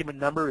document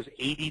number is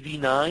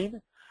ADV9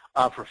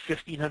 for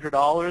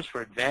 $1,500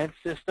 for advanced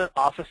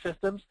office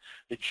systems.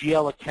 The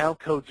GL account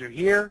codes are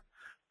here.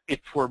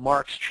 It's for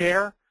Mark's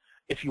chair.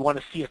 If you want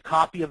to see a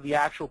copy of the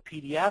actual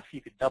PDF,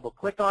 you could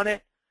double-click on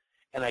it,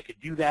 and I could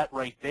do that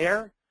right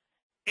there.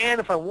 And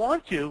if I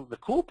want to, the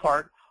cool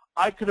part,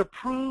 I could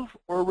approve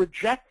or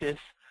reject this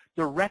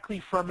directly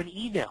from an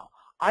email.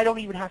 I don't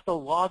even have to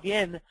log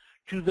in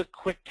to the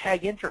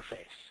KwikTag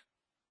interface.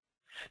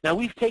 Now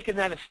we've taken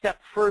that a step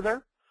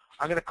further.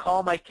 I'm going to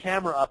call my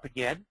camera up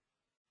again.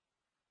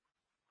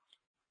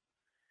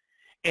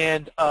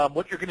 And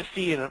what you're going to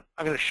see, and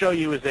I'm going to show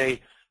you, is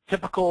a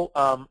typical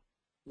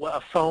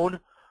phone,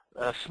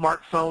 a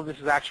smartphone. This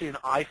is actually an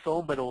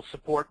iPhone, but it will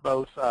support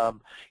both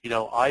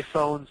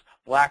iPhones,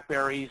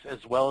 Blackberries,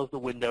 as well as the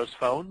Windows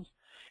phones.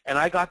 And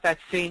I got that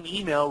same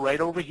email right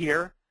over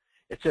here.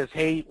 It says,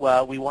 hey,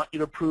 well, we want you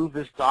to approve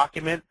this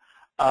document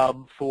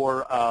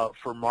for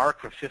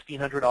Mark for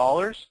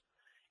 $1,500.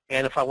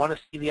 And if I want to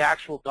see the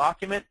actual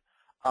document,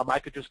 I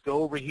could just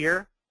go over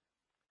here,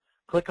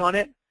 click on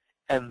it,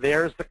 and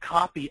there's the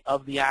copy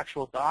of the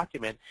actual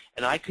document,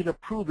 and I can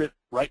approve it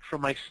right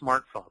from my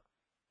smartphone.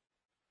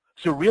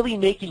 So really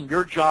making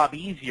your job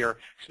easier,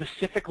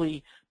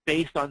 specifically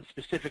based on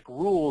specific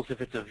rules. If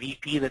it's a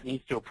VP that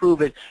needs to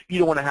approve it, you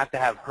don't want to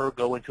have her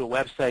go into a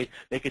website.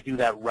 They could do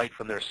that right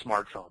from their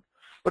smartphone.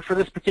 But for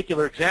this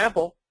particular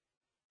example,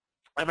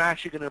 I'm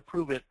actually going to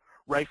approve it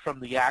right from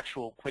the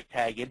actual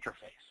QuikTag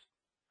interface.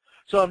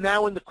 So I'm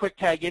now in the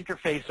QuikTag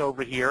interface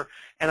over here,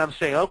 and I'm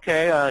saying,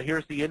 okay,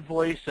 here's the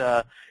invoice.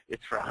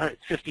 It's for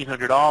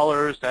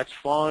 $1,500. That's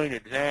fine,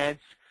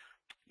 advance.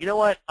 You know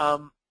what?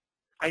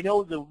 I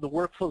know the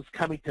workflow is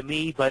coming to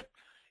me, but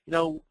you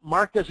know,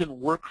 Mark doesn't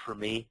work for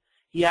me.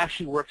 He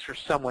actually works for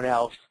someone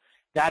else.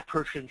 That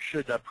person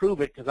should approve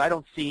it because I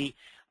don't see,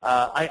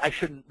 I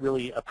shouldn't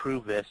really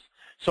approve this.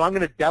 So I'm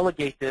going to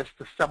delegate this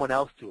to someone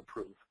else to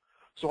approve.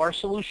 So our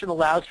solution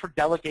allows for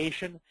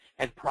delegation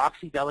and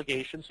proxy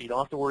delegation, so you don't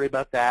have to worry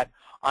about that.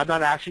 I'm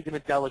not actually going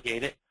to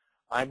delegate it.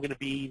 I'm going to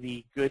be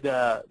the good,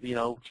 you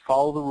know,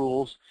 follow the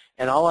rules.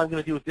 And all I'm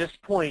going to do at this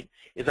point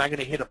is I'm going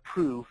to hit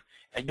approve.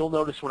 And you'll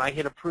notice when I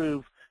hit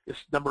approve, this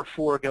number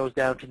 4 goes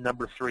down to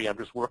number 3. I'm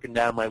just working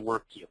down my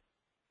work queue.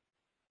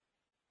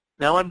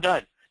 Now I'm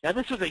done. Now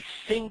this was a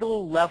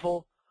single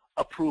level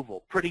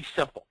approval, pretty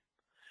simple.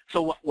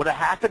 So what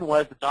happened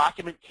was the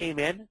document came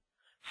in,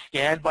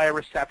 scanned by a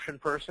reception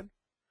person,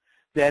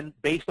 then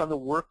based on the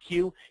work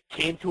queue,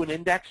 came to an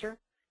indexer.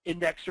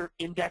 Indexer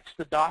indexed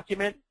the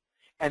document,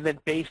 and then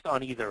based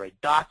on either a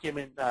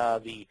document,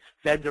 the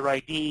vendor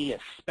ID, a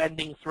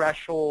spending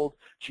threshold,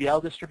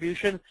 GL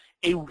distribution,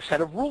 a set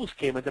of rules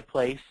came into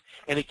place,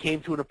 and it came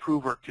to an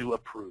approver to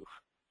approve.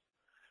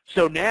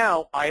 So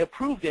now I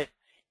approved it,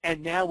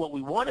 and now what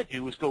we want to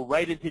do is go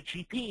right into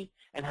GP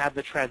and have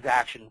the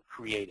transaction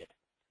created.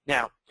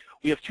 Now,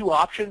 we have two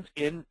options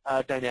in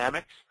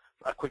Dynamics,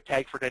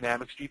 QuikTag for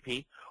Dynamics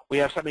GP. We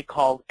have something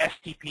called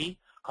STP,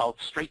 called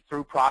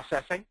straight-through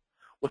processing,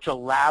 which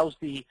allows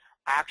the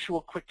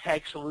actual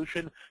QuikTag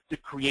solution to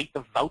create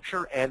the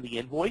voucher and the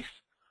invoice.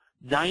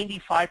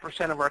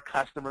 95% of our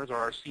customers or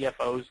our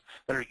CFOs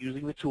that are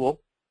using the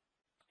tool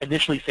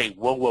initially say,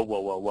 whoa, whoa, whoa,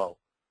 whoa, whoa.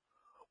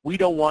 We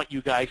don't want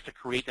you guys to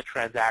create the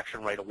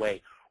transaction right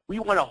away. We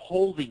want a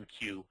holding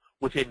queue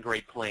within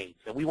Great Plains,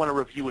 and we want to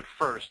review it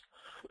first,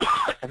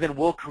 and then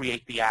we'll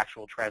create the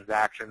actual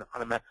transaction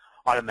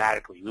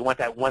automatically. We want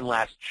that one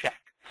last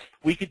check.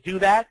 We could do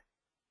that.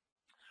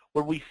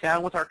 What we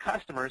found with our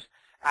customers,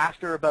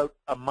 after about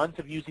a month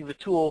of using the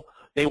tool,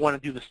 they want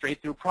to do the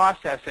straight-through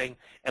processing,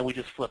 and we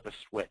just flip a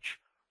switch.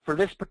 For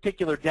this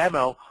particular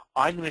demo,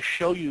 I'm going to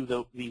show you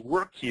the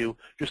work queue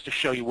just to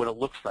show you what it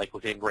looks like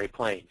within Great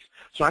Plains.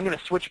 So I'm going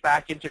to switch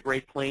back into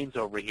Great Plains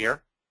over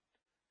here,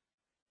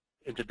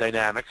 into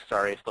Dynamics.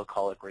 Sorry, I still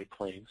call it Great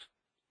Plains.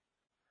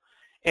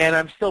 And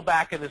I'm still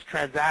back in this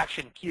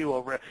transaction queue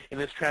over in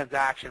this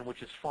transaction,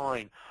 which is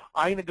fine.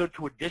 I'm going to go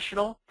to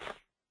Additional.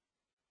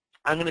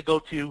 I'm going to go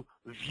to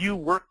View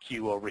Work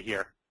Queue over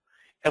here.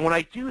 And when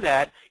I do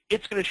that,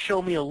 it's going to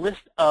show me a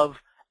list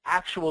of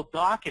actual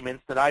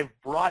documents that I've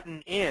brought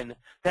in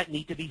that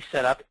need to be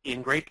set up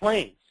in Great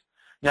Plains.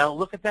 Now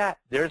look at that.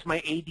 There's my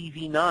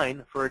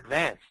ADV9 for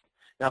Advanced.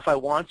 Now if I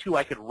want to,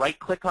 I could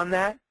right-click on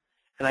that,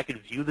 and I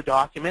could view the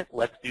document.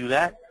 Let's do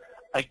that.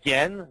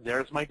 Again,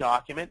 there's my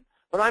document.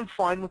 But I'm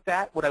fine with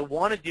that. What I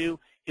want to do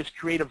is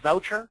create a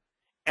voucher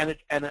and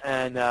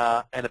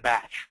a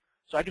batch.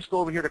 So I just go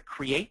over here to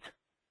Create.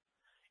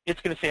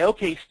 It's going to say,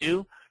 okay,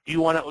 Stu, do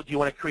you want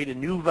to create a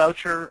new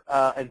voucher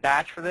and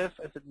batch for this?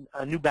 I said,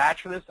 a new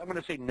batch for this? I'm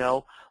going to say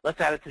no. Let's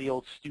add it to the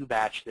old Stu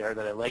batch there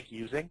that I like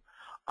using.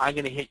 I'm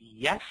going to hit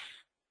yes,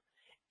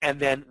 and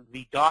then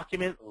the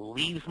document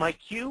leaves my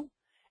queue,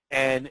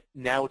 and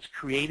now it's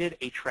created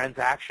a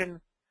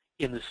transaction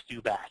in the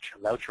Stu batch, a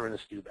voucher in the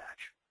Stu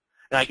batch.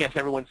 Now I guess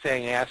everyone's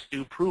saying, ask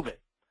Stu, prove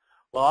it.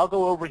 Well, I'll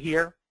go over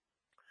here.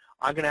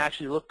 I'm going to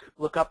actually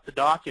look up the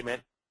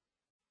document.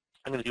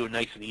 I'm going to do it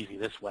nice and easy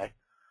this way.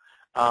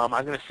 I'm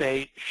going to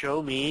say,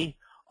 show me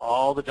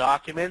all the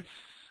documents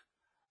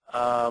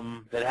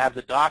that have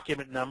the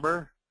document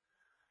number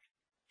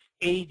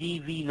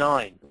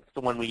ADV9. That's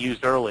the one we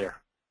used earlier.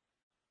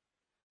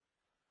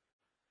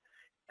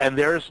 And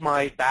there's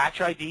my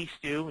batch ID,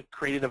 Stu. It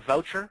created a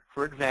voucher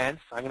for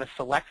Advanced. I'm going to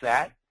select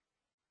that.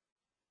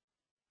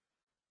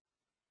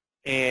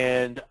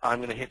 And I'm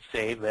going to hit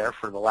Save there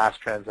for the last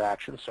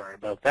transaction. Sorry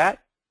about that.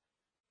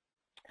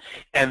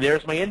 And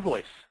there's my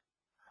invoice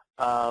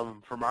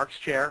for Mark's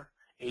Chair.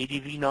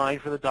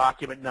 ADV9 for the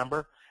document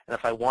number, and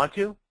if I want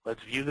to,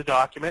 let's view the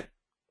document,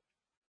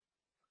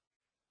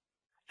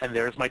 and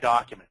there's my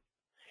document.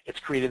 It's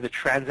created the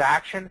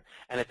transaction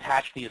and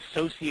attached the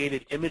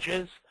associated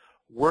images,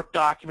 work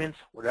documents,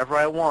 whatever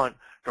I want,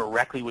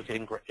 directly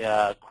within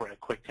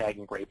QuikTag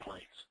and Great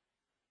Plains.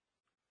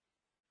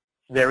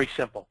 Very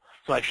simple.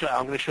 So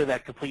I'm going to show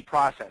that complete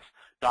process.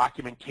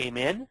 Document came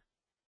in.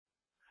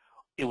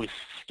 It was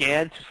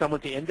scanned to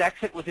someone to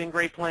index it within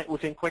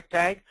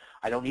QuikTag.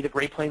 I don't need a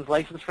Great Plains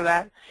license for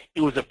that.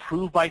 It was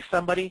approved by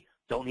somebody.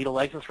 Don't need a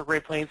license for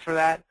Great Plains for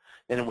that.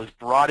 Then it was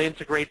brought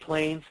into Great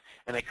Plains,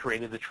 and I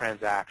created the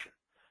transaction.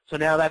 So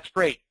now that's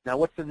great. Now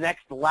what's the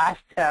last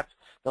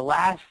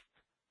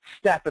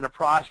step in a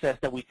process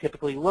that we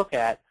typically look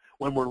at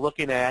when we're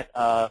looking at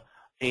a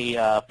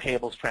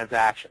payables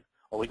transaction?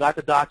 Well, we got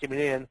the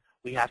document in,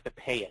 we have to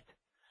pay it.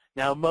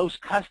 Now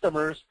most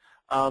customers,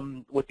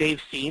 what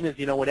they've seen is,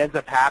 what ends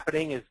up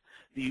happening is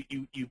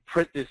you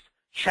print this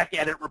check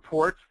edit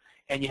report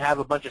and you have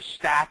a bunch of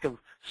stack of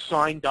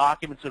signed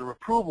documents and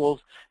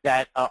approvals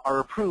that are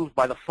approved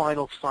by the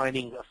final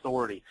signing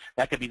authority.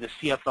 That could be the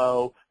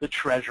CFO, the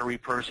treasury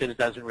person, it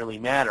doesn't really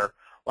matter.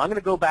 Well, I'm going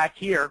to go back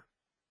here,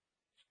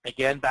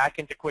 again, back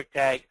into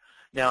QwikTag.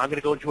 Now I'm going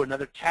to go into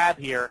another tab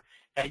here,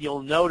 and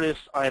you'll notice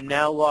I am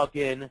now logged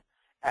in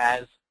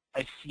as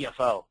a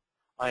CFO.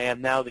 I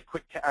am now the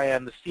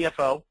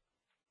CFO,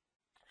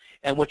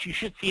 and what you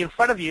should see in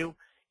front of you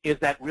is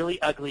that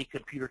really ugly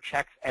computer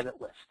checks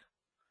edit list.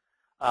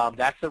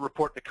 That's the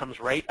report that comes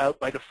right out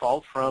by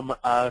default from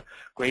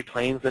Great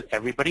Plains that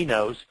everybody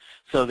knows.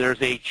 So there's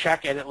a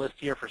check edit list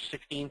here for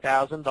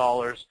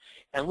 $16,000,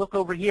 and look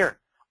over here.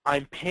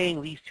 I'm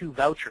paying these two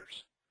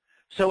vouchers.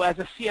 So as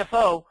a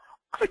CFO,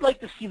 I'd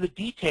like to see the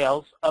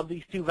details of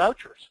these two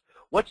vouchers.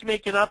 What's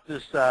making up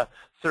this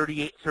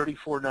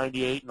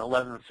 $34.98 and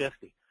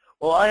 $11.50?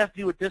 Well, all I have to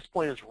do at this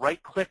point is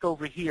right-click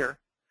over here,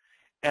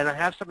 and I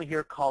have something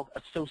here called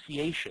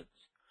Associations.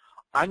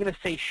 I'm going to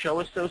say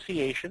Show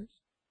Associations.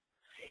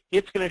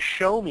 It's going to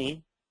show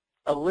me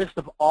a list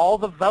of all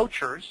the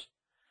vouchers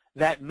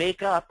that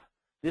make up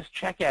this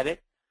check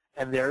edit,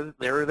 and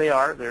there they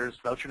are. There's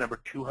voucher number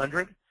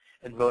 200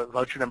 and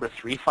voucher number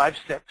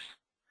 356,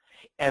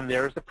 and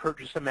there's the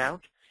purchase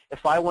amount.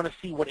 If I want to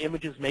see what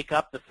images make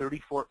up the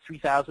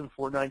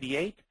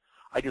 $3,498,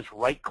 I just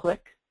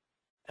right-click,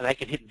 and I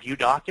can hit View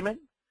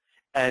Document,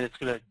 and it's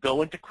going to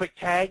go into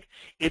QwikTag.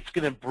 It's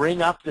going to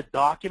bring up the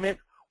document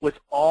with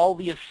all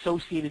the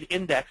associated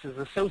indexes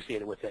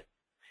associated with it.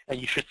 And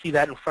you should see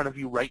that in front of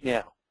you right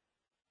now.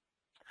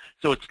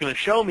 So it's going to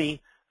show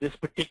me this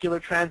particular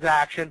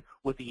transaction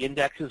with the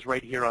indexes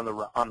right here on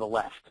the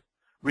left.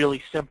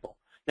 Really simple.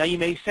 Now you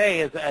may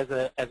say, as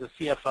a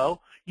CFO,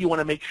 you want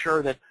to make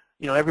sure that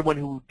everyone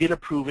who did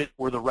approve it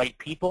were the right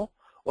people.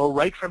 Well,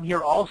 right from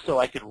here also,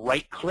 I could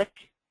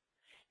right-click,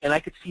 and I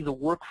could see the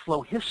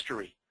workflow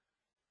history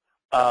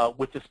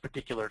with this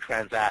particular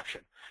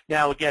transaction.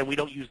 Now, again, we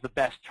don't use the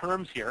best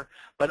terms here,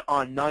 but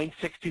on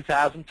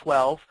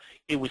 9/6/2012,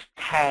 it was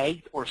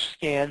tagged or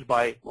scanned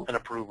by an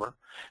approver.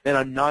 Then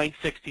on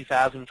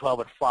 9/6/2012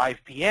 at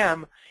 5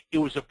 p.m., it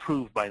was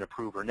approved by an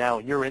approver. Now,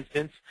 in your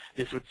instance,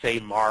 this would say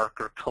Mark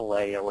or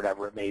Calais or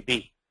whatever it may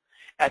be.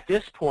 At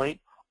this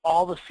point,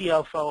 all the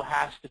CFO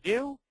has to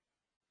do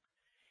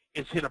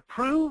is hit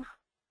Approve,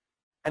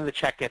 and the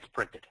check gets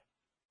printed.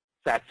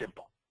 It's that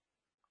simple.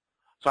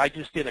 So I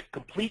just did a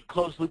complete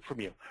closed loop from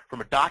you,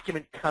 from a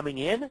document coming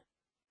in,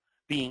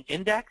 being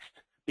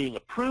indexed, being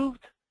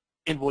approved,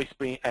 invoice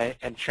being,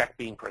 and check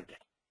being printed.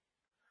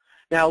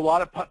 Now, a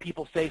lot of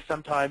people say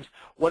sometimes,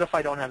 what if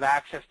I don't have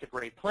access to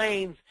Great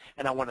Plains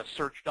and I want to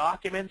search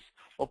documents?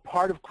 Well,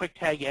 part of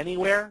QwikTag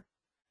Anywhere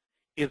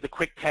is the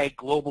QwikTag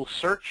Global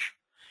Search.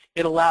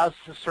 It allows us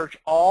to search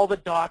all the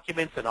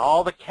documents and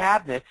all the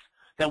cabinets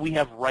that we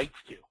have rights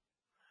to.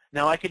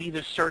 Now, I could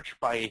either search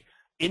by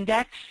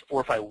index,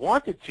 or if I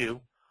wanted to,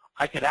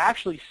 I could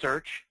actually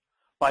search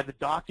by the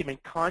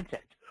document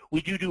content.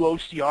 We do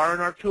OCR in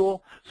our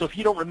tool, so if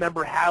you don't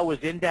remember how it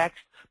was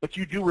indexed, but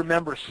you do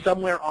remember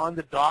somewhere on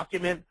the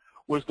document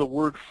was the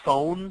word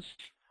phones,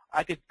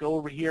 I could go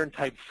over here and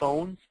type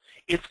phones.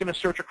 It's going to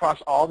search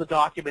across all the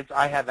documents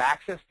I have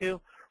access to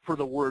for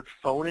the word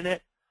phone in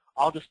it.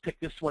 I'll just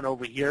pick this one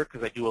over here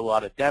because I do a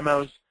lot of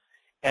demos.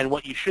 And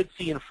what you should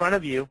see in front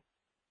of you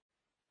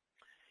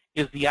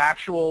is the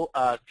actual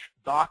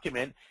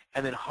document,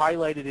 and then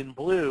highlighted in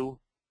blue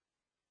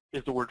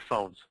is the word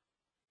phones.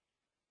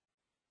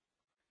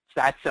 It's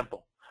that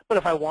simple. But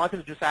if I wanted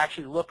to just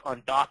actually look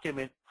on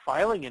document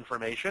filing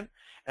information,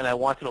 and I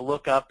wanted to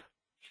look up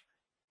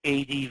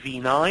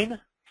ADV9,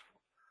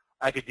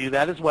 I could do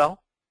that as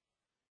well.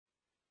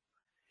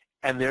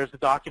 And there's the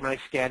document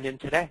I scanned in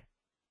today.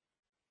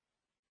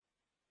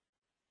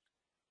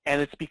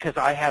 And it's because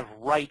I have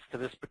rights to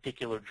this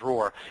particular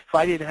drawer. If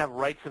I didn't have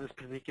rights to this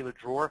particular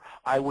drawer,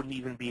 I wouldn't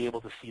even be able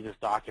to see this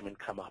document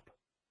come up.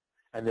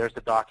 And there's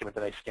the document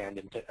that I scanned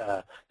into,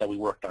 that we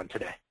worked on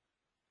today.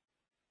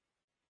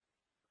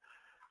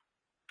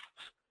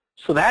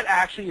 So that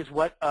actually is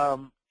what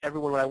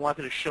everyone, what I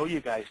wanted to show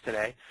you guys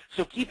today.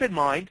 So keep in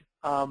mind,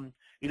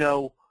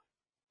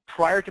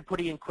 prior to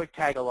putting in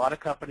QwikTag, a lot of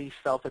companies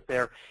felt that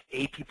their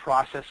AP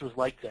process was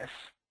like this.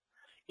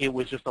 It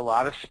was just a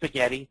lot of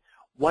spaghetti.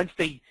 Once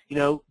they,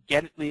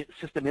 get the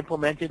system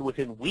implemented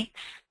within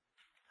weeks,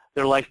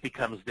 their life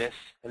becomes this,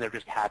 and they're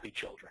just happy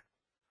children.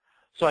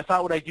 So I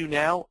thought what I do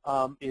now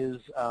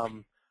is,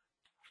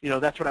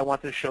 that's what I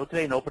wanted to show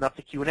today, and open up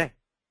the Q&A.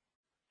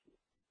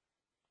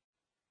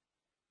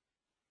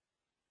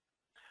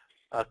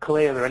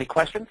 Calais, are there any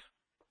questions?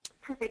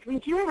 Perfect. We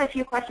do have a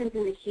few questions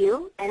in the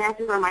queue, and as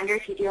a reminder,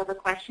 if you do have a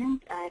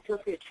question, feel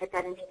free to type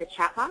that into the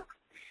chat box.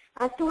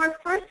 So our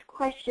first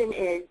question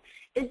is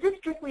this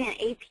strictly an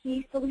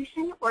AP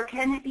solution, or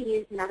can it be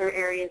used in other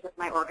areas of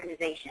my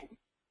organization?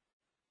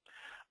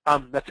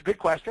 That's a good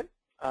question.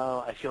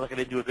 I feel like I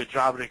didn't do a good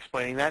job of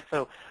explaining that.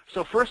 So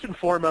first and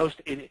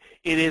foremost, it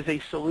is a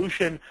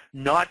solution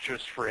not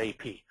just for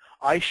AP.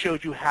 I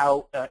showed you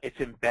how it's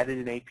embedded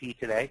in AP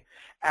today.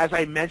 As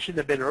I mentioned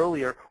a bit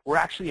earlier, we're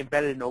actually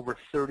embedded in over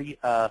 70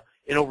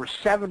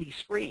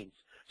 screens.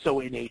 So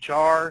in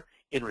HR,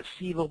 in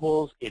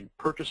receivables, in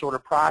purchase order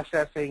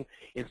processing,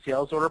 in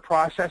sales order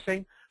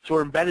processing. So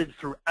we're embedded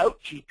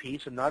throughout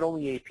GP, so not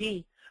only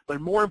AP,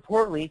 but more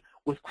importantly,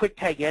 with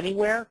KwikTag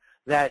Anywhere,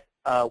 that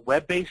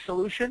web-based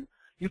solution,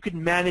 you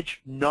can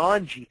manage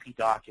non-GP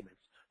documents.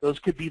 Those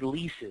could be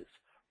leases,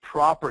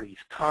 properties,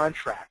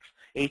 contracts,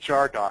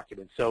 HR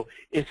documents. So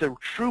it's a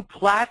true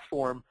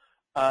platform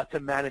to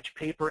manage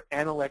paper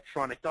and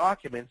electronic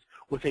documents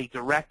with a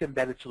direct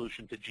embedded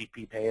solution to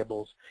GP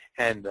payables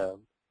and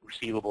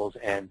receivables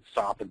and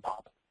SOP and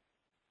POP.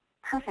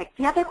 Perfect.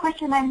 The other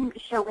question I'm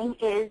showing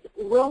is,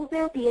 will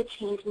there be a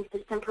change in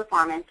system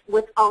performance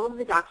with all of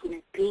the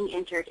documents being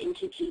entered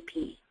into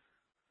GP?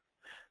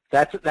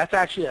 That's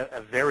actually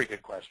a very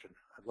good question.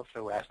 I'd love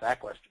to ask that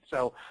question.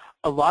 So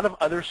a lot of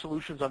other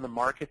solutions on the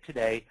market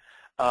today,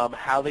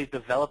 how they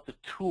develop the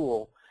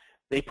tool,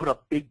 they put a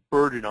big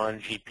burden on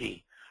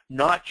GP.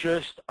 Not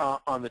just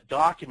on the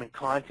document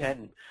content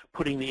and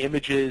putting the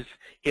images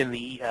in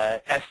the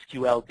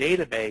SQL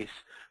database,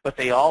 but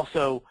they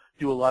also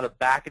do a lot of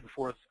back and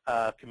forth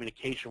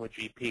communication with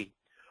GP.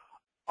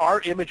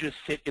 Our images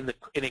sit in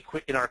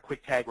our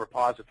KwikTag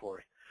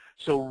repository.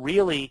 So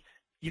really,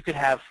 you could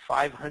have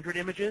 500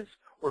 images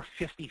or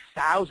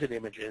 50,000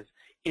 images.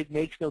 It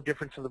makes no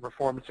difference in the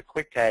performance of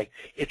KwikTag.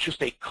 It's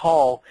just a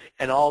call,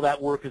 and all that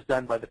work is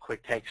done by the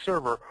KwikTag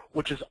server,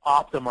 which is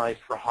optimized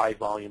for high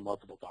volume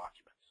multiple documents.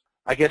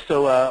 I guess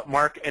so.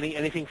 Mark,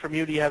 anything from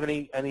you? Do you have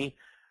any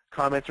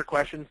comments or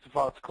questions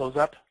to close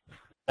up?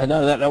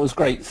 No, that was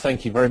great.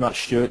 Thank you very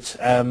much, Stuart.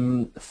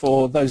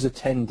 For those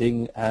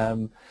attending,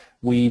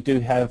 we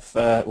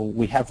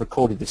have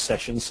recorded this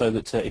session so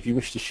that if you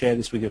wish to share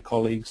this with your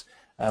colleagues,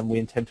 we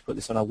intend to put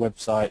this on our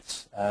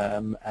website,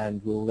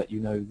 and we'll let you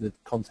know the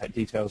contact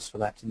details for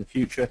that in the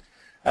future.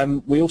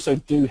 We also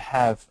do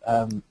have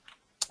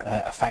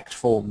a fact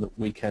form that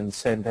we can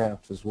send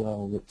out as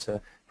well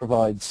that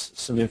provides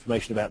some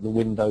information about the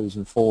windows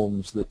and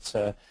forms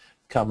that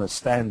come as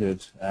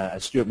standard.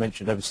 As Stuart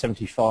mentioned, over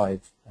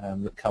 75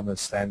 that come as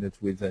standard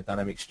with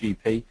Dynamics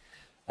GP,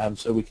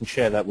 so we can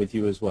share that with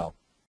you as well.